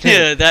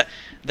yeah,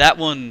 that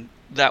one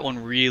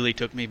really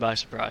took me by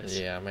surprise.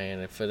 Yeah,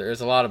 man,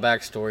 there's a lot of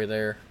backstory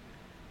there.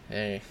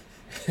 Hey.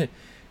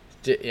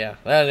 Yeah,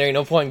 there ain't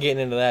no point in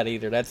getting into that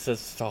either. That's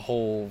just a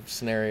whole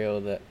scenario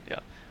that. Yeah,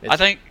 I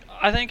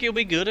think he'll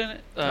be good in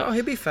it.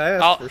 He'll be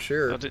fast for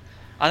sure.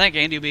 I think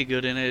Andy will be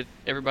good in it.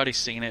 Everybody's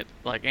seen it.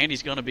 Like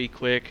Andy's going to be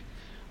quick.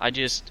 I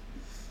just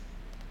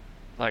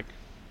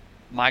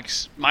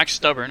Mike's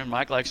stubborn and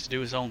Mike likes to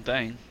do his own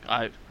thing.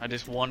 I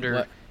just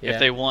wonder if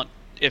they want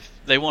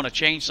to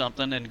change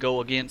something and go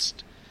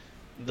against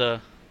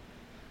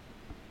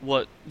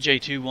what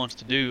J2 wants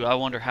to do. I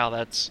wonder how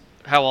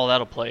all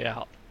that'll play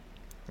out.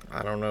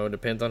 I don't know. It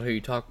depends on who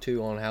you talk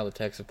to on how the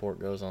tech support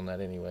goes on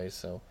that anyway.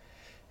 So,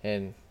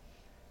 and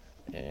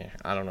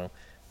I don't know.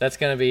 That's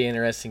going to be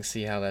interesting to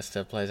see how that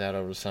stuff plays out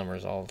over the summer.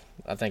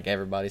 I think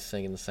everybody's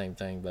thinking the same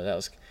thing.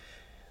 But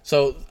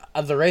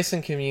the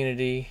racing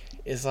community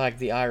is like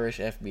the Irish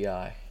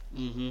FBI.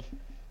 Mm-hmm.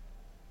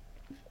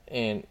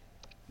 And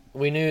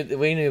we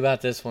knew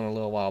about this one a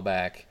little while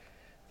back.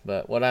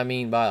 But what I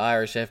mean by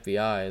Irish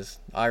FBI is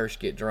Irish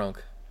get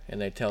drunk and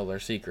they tell their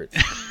secrets.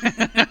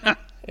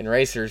 And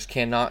racers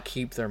cannot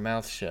keep their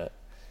mouth shut.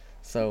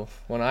 So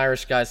when an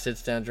Irish guy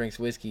sits down, drinks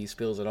whiskey, he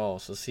spills it all.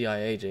 So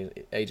CIA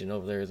agent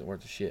over there isn't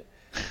worth a shit.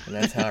 And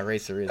that's how a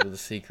racer is with a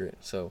secret.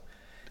 So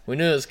we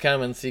knew it was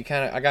coming. See,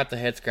 I got the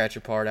head scratcher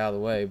part out of the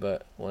way,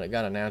 but when it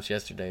got announced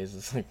yesterday,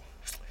 it's like,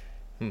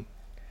 okie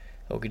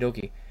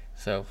dokie.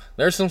 So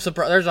there's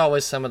there's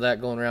always some of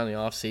that going around the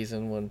off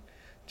season. When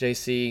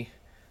JC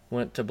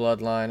went to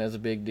Bloodline as a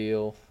big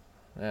deal,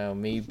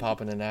 me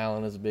popping in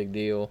Allen is a big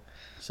deal.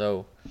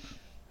 So.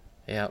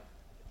 Yeah.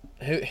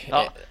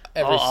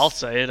 I'll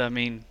say it. I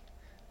mean,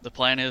 the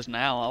plan is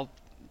now I'll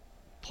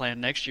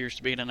plan next year's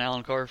to be in an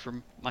Allen car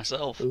for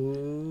myself.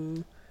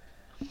 Ooh.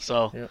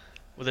 So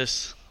with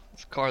this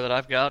car that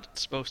I've got,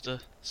 it's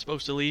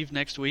supposed to leave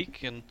next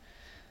week, and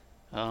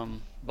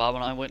Bob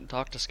and I went and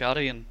talked to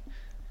Scotty, and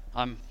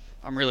I'm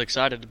really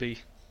excited to be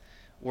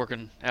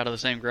working out of the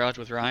same garage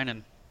with Ryan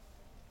and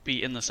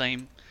be in the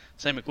same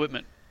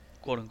equipment,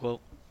 quote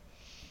unquote.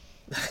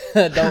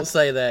 Don't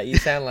say that. You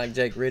sound like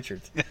Jake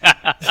Richards.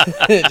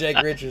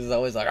 Jake Richards is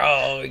always like,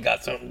 "Oh, we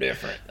got something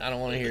different." I don't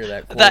want to hear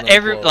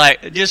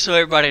that. Just so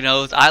everybody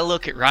knows, I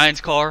look at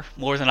Ryan's car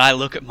more than I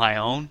look at my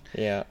own.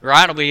 Yeah.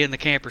 Ryan will be in the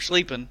camper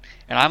sleeping,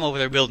 and I'm over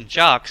there building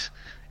chocks,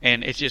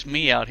 and it's just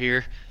me out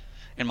here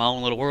in my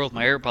own little world,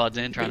 my AirPods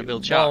in, trying to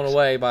build chocks. Blown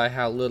away by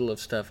how little of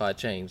stuff I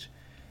change.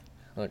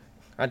 Look,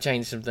 I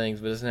change some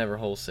things, but it's never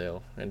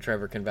wholesale, and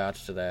Trevor can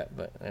vouch to that.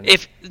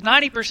 If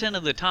 90%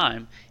 of the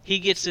time he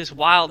gets this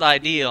wild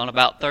idea on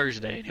about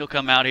Thursday, and he'll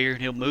come out here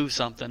and he'll move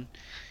something,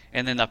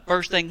 and then the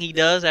first thing he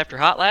does after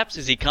hot laps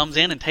is he comes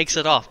in and takes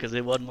it off because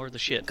it wasn't worth the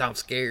shit. I'm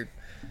scared.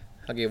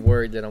 I get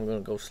worried that I'm going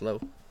to go slow.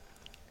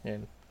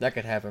 and that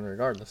could happen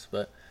regardless.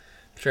 But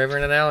Trevor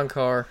in an Allen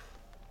car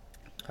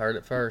heard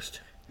it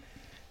first.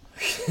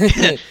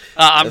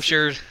 I'm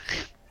sure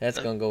that's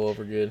gonna go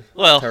over good.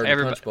 Well, Turd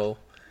everybody. Punch Bowl.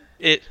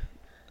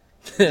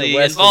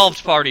 The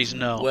involved parties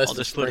know. I'll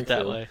just put it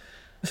that way.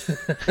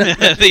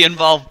 The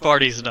involved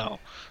parties know.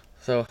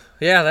 So,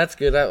 yeah, that's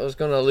good. I was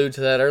going to allude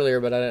to that earlier,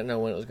 but I didn't know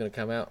when it was going to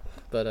come out.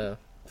 But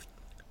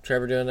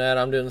Trevor doing that,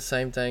 I'm doing the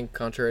same thing.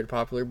 Contrary to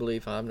popular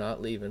belief, I'm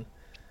not leaving.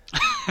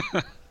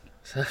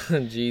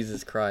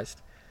 Jesus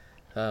Christ.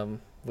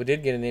 We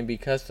did get an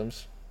MB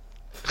Customs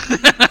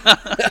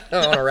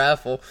on a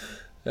raffle.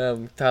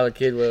 Tyler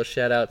Kidwell,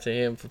 shout out to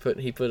him for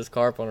he put his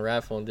car up on a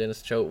raffle, and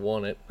Dennis Choate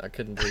won it. I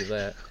couldn't believe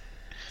that.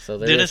 So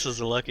Dennis is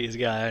the luckiest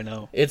guy I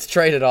know. It's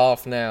traded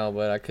off now,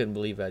 but I couldn't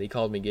believe that. He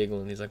called me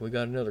giggling. He's like, "We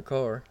got another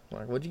car." I'm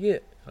like, "What'd you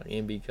get?" Like,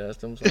 MB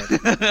Customs.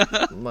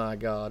 Like, my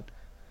God.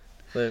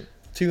 But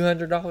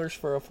 $200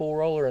 for a full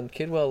roller, and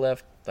Kidwell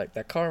left. Like,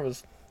 that car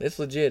it's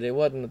legit. It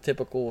wasn't a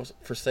typical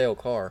for sale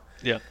car.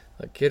 Yeah.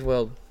 Like,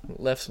 Kidwell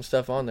left some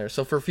stuff on there.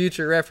 So for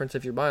future reference,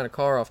 if you're buying a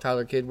car off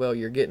Tyler Kidwell,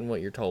 you're getting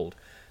what you're told.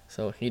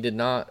 So he didn't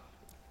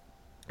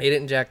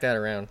jack that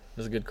around. It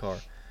was a good car.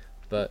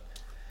 But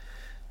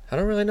I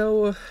don't really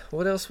know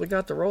what else we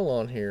got to roll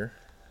on here.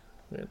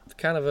 It's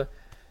kind of a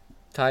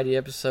tidy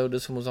episode.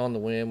 This one was on the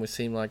whim. We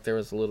seemed like there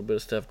was a little bit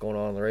of stuff going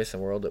on in the racing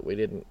world that we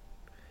didn't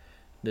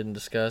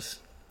discuss.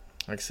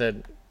 Like I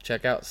said,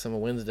 check out some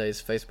of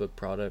Wednesday's Facebook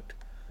product.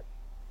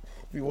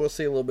 You will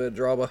see a little bit of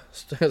drama.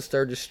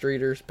 Sturgis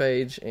Streeter's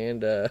page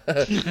and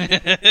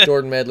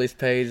Jordan Medley's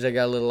page. They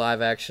got a little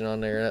live action on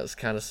there. That was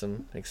kind of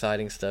some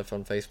exciting stuff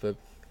on Facebook.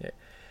 Yeah.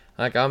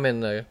 Like I'm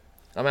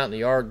out in the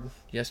yard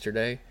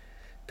yesterday,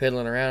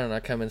 piddling around, and I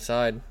come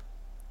inside.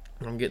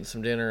 And I'm getting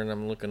some dinner, and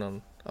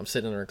I'm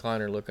sitting in the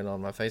recliner looking on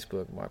my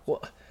Facebook. I'm like,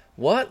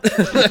 what?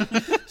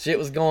 Shit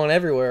was going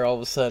everywhere all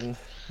of a sudden.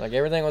 Like,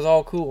 everything was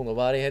all cool.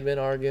 Nobody had been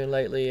arguing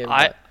lately.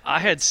 I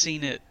had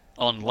seen it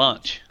on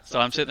lunch. So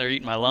I'm sitting there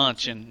eating my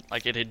lunch, and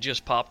like it had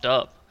just popped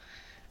up.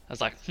 I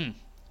was like,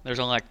 there's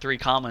only like 3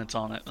 comments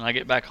on it. And I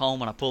get back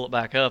home, and I pull it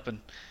back up, and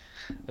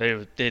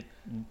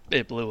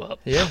it blew up.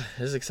 Yeah,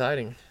 it's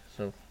exciting.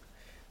 So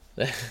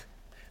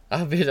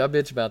I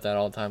bitch about that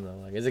all the time, though.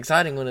 Like, it's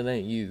exciting when it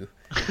ain't you.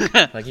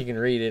 Like, you can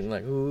read it and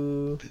like,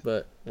 ooh,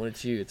 but when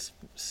it's you, it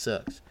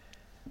sucks.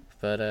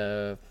 But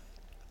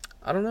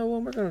I don't know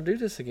when we're gonna do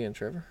this again,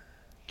 Trevor.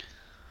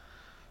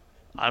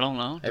 I don't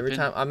know. Every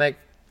time I make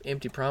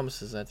empty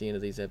promises at the end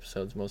of these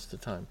episodes, most of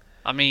the time.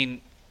 I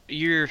mean,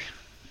 you're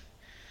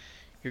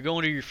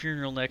going to your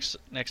funeral next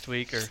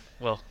week, or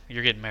well,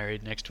 you're getting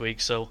married next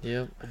week, so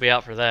yep. We'll be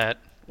out for that.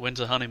 When's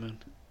the honeymoon?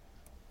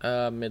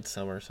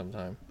 Midsummer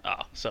sometime.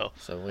 Oh, so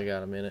we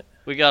got a minute.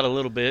 We got a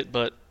little bit,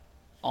 but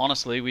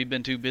honestly, we've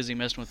been too busy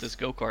messing with this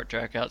go-kart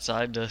track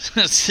outside to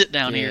sit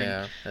down here.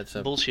 Yeah, that's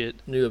a bullshit.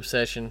 New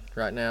obsession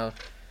right now.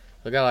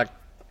 We got like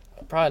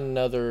probably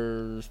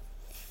another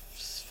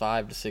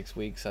 5 to 6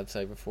 weeks, I'd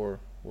say, before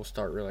we'll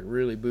start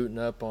really booting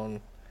up on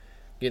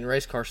getting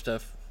race car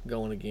stuff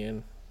going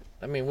again.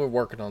 I mean, we're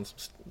working on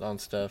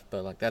stuff,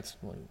 but like that's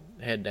when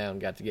head down,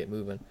 got to get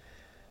moving.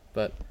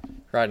 But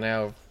right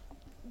now,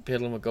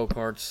 piddling with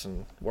go-karts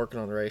and working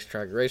on the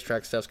racetrack. The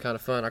racetrack stuff's kind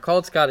of fun. I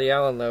called Scotty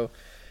Allen, though.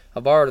 I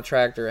borrowed a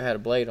tractor. It had a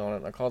blade on it,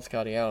 and I called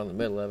Scotty Allen in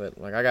the middle of it.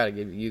 Like, I got to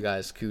give you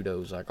guys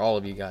kudos, like all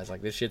of you guys.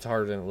 Like, this shit's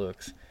harder than it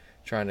looks.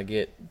 Trying to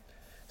get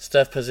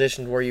stuff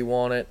positioned where you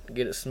want it,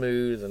 get it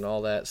smooth and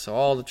all that. So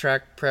all the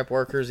track prep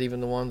workers,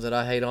 even the ones that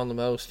I hate on the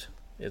most,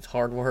 it's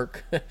hard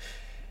work.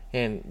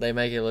 And they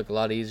make it look a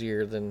lot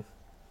easier than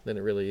it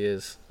really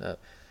is. Well,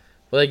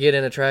 they get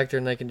in a tractor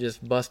and they can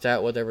just bust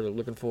out whatever they're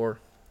looking for.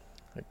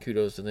 Like,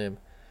 kudos to them.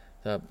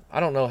 I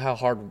don't know how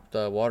hard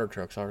the water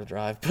trucks are to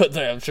drive, but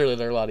I'm sure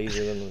they're a lot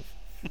easier than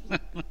the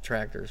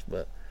tractors.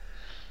 But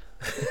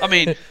I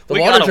mean, we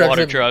got a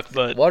water truck,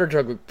 but water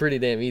truck was pretty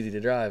damn easy to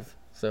drive.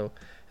 So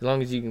as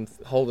long as you can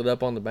hold it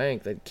up on the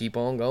bank, they keep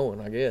on going,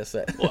 I guess.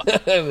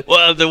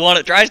 Well, the one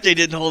at Tri-State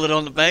didn't hold it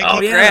on the bank. Oh,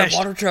 he yeah, crashed. The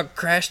water truck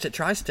crashed at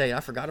Tri-State. I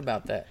forgot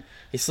about that.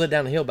 He slid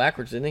down the hill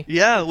backwards, didn't he?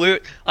 Yeah,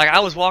 I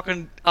was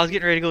getting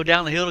ready to go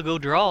down the hill to go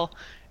draw,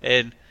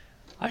 and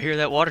I hear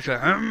that water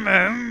truck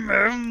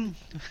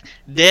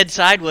dead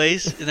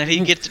sideways, and then he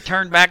gets to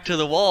turn back to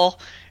the wall,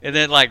 and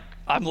then like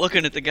I'm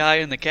looking at the guy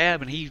in the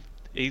cab, and he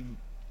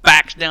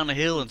backs down the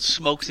hill and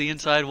smokes the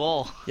inside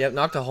wall. Yep,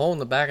 knocked a hole in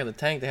the back of the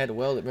tank. They had to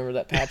weld it. Remember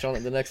that patch on it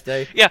the next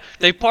day? Yeah,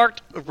 they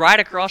parked right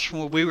across from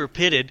where we were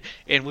pitted,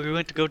 and we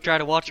went to go try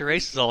to watch the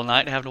races all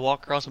night and having to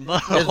walk across a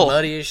mud hole. It was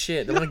muddy as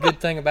shit. The one good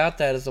thing about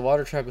that is the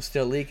water truck was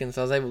still leaking,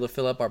 so I was able to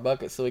fill up our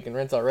bucket so we can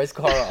rinse our race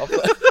car off.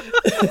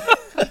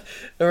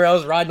 Remember, I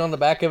was riding on the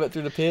back of it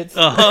through the pits.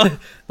 Uh-huh.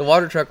 The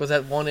water truck was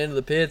at one end of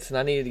the pits, and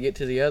I needed to get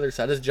to the other,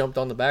 so I just jumped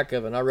on the back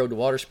of it, and I rode the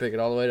water spigot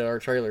all the way to our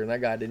trailer, and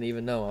that guy didn't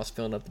even know I was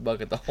filling up the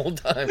bucket the whole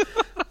time.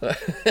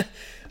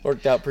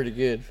 Worked out pretty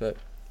good, but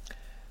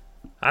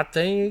I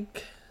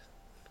think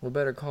we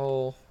better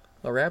call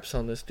a wraps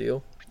on this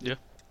deal. Yeah.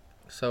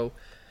 So,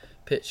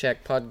 Pitshack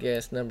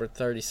Podcast number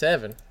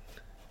 37.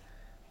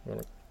 We're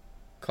going to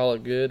call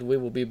it good. We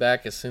will be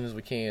back as soon as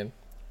we can.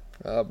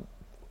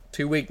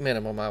 2-week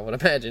minimum, I would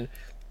imagine.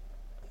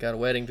 Got a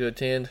wedding to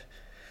attend.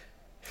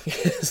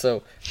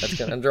 So that's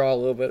going to draw a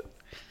little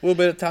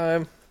bit of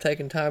time.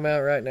 Taking time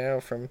out right now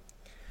from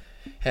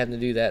having to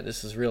do that.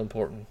 This is real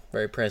important,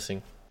 very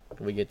pressing.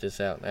 We get this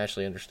out, and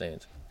Ashley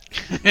understands.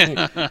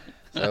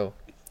 So,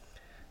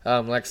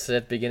 like I said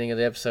at the beginning of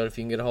the episode, if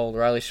you can get a hold of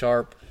Riley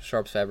Sharp,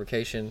 Sharp's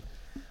Fabrication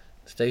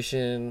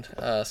Station,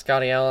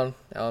 Scotty Allen,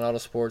 Allen Auto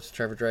Sports,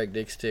 Trevor Drake,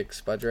 Dig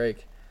Sticks by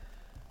Drake,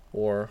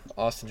 or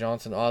Austin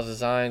Johnson, Oz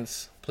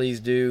Designs, please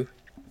do.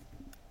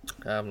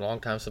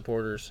 Longtime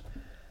supporters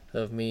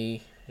of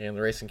me and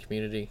the racing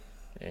community,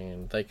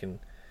 and they can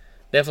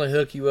definitely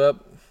hook you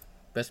up.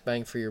 Best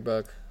bang for your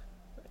buck.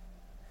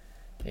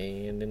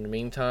 And in the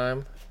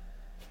meantime,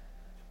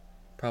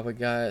 probably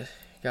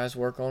guys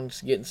work on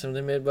just getting some of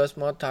the Midwest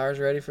mod tires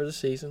ready for the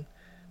season.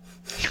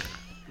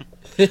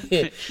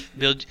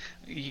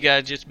 You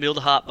gotta just build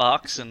a hot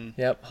box and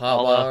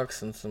hot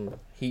box and some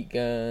heat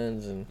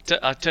guns and.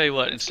 I'll tell you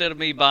what. Instead of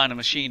me buying a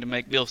machine to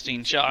make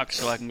Bilstein shocks,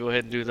 so I can go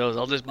ahead and do those,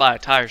 I'll just buy a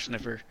tire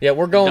sniffer. Yeah,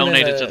 we're going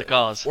donate it to the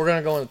cause. We're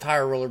gonna go in the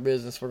tire roller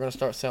business. We're gonna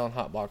start selling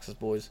hot boxes,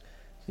 boys.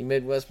 You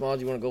Midwest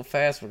mods, you want to go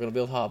fast? We're gonna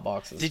build hot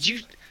boxes. Did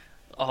you?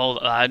 Oh,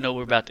 I know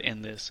we're about to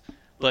end this,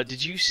 but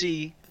did you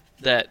see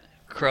that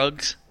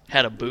Krug's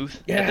had a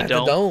booth at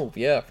the Dome?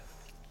 Yeah.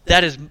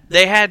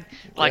 They had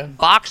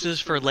boxes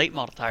for late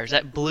model tires.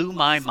 That blew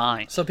my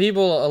mind. So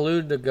people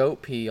allude to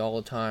goat pee all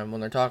the time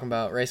when they're talking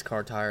about race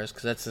car tires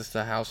because that's just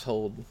the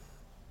household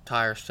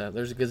tire stuff.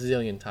 There's a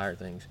gazillion tire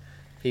things.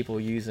 People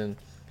using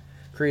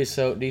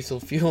creosote,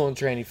 diesel fuel, and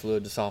tranny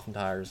fluid to soften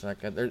tires.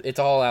 It's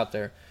all out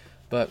there.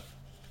 But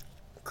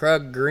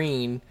Krug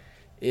Green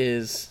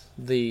is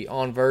the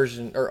on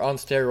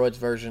steroids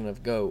version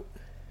of goat,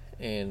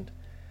 and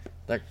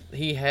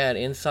he had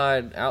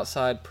inside,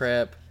 outside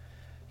prep.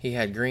 He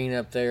had green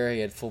up there. He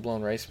had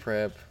full-blown race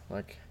prep.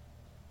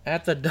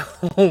 At the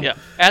Dome. Yeah,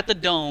 at the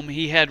Dome,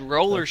 he had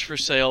rollers for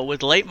sale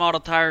with late model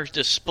tires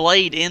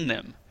displayed in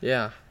them.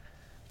 Yeah.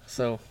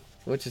 So,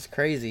 which is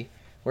crazy.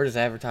 We're just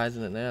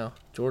advertising it now.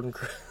 Jordan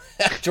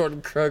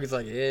Krug is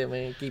like, yeah,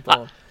 man, keep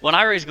on. When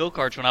I raced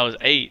go-karts when I was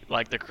 8,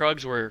 the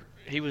Krugs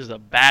he was the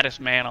baddest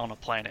man on the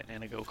planet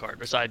in a go-kart,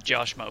 besides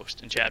Josh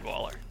Most and Chad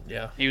Waller.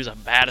 Yeah. He was the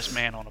baddest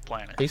man on the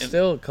planet. He's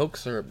still a Coke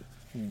syrup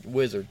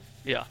wizard.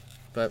 Yeah.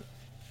 But,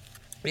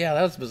 yeah,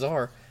 that was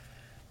bizarre.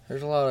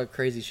 There's a lot of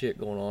crazy shit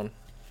going on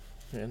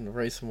in the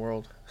racing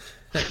world.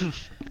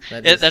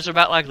 That's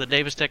about like the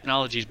Davis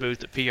Technologies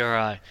booth at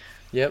PRI.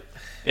 Yep.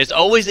 It's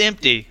always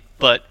empty,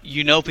 but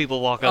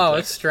people walk up there.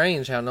 It's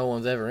strange how no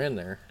one's ever in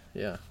there.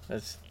 Yeah.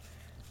 That is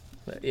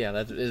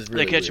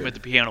really They catch weird. him at the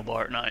piano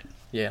bar at night.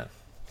 Yeah.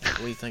 What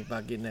do you think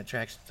about getting that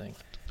traction thing?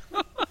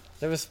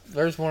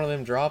 There's one of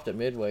them dropped at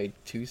Midway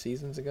 2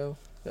 seasons ago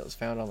that was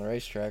found on the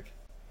racetrack.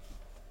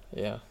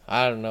 Yeah.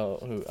 I don't know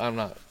who. I'm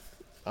not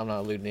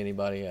alluding to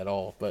anybody at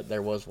all, but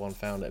there was one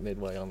found at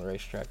Midway on the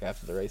racetrack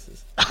after the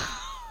races.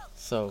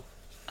 So,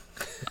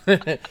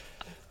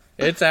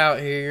 it's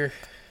out here.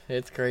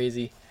 It's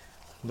crazy.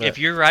 But if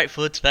your right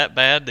foot's that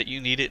bad that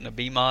you need it in a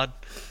B-mod,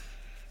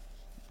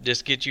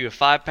 just get you a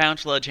 5-pound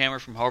sledgehammer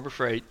from Harbor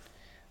Freight,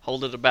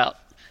 hold it about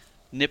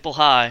nipple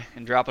high,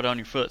 and drop it on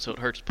your foot so it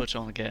hurts to put you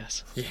on the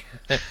gas.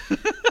 Yeah.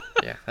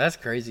 Yeah, that's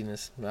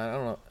craziness. I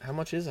don't know. How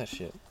much is that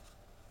shit?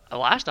 The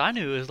last I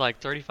knew it was like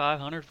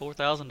 $3,500,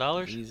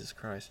 $4,000. Jesus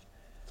Christ.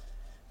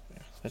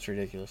 Yeah, that's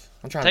ridiculous.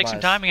 Take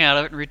some timing out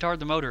of it and retard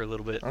the motor a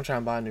little bit. I'm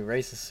trying to buy a new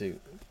racing suit.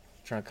 I'm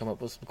trying to come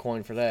up with some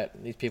coin for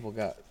that. These people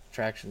got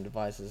traction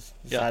devices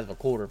the size of a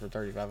quarter for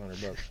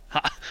 $3,500.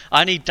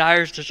 I need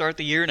tires to start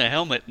the year and a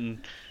helmet,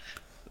 and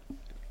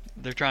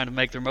they're trying to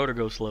make their motor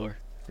go slower.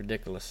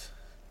 Ridiculous.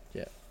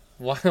 Yeah.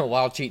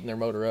 While cheating their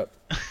motor up.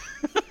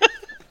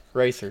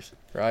 Racers,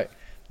 right?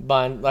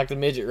 Buying, like the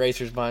midget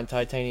racers buying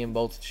titanium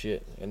bolts and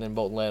shit, and then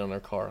bolting lead on their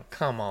car.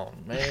 Come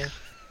on, man.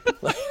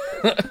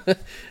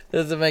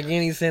 Doesn't make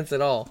any sense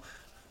at all.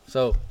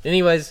 So,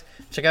 anyways,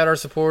 check out our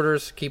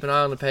supporters. Keep an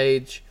eye on the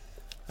page.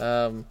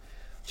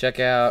 Check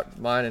out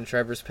mine and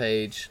Trevor's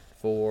page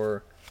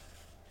for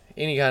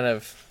any kind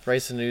of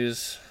racing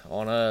news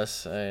on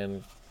us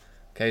and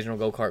occasional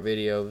go-kart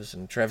videos.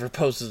 And Trevor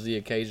posts the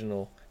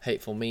occasional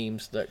hateful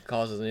memes that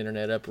causes an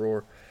internet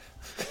uproar.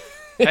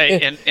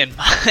 Hey,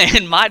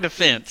 in my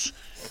defense,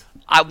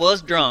 I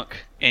was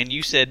drunk, and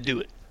you said do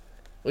it.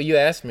 Well, you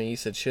asked me. You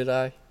said, should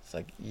I? It's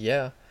like,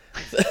 yeah.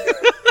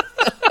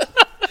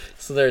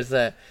 So there's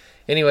that.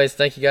 Anyways,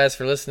 thank you guys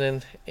for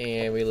listening,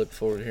 and we look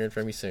forward to hearing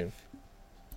from you soon.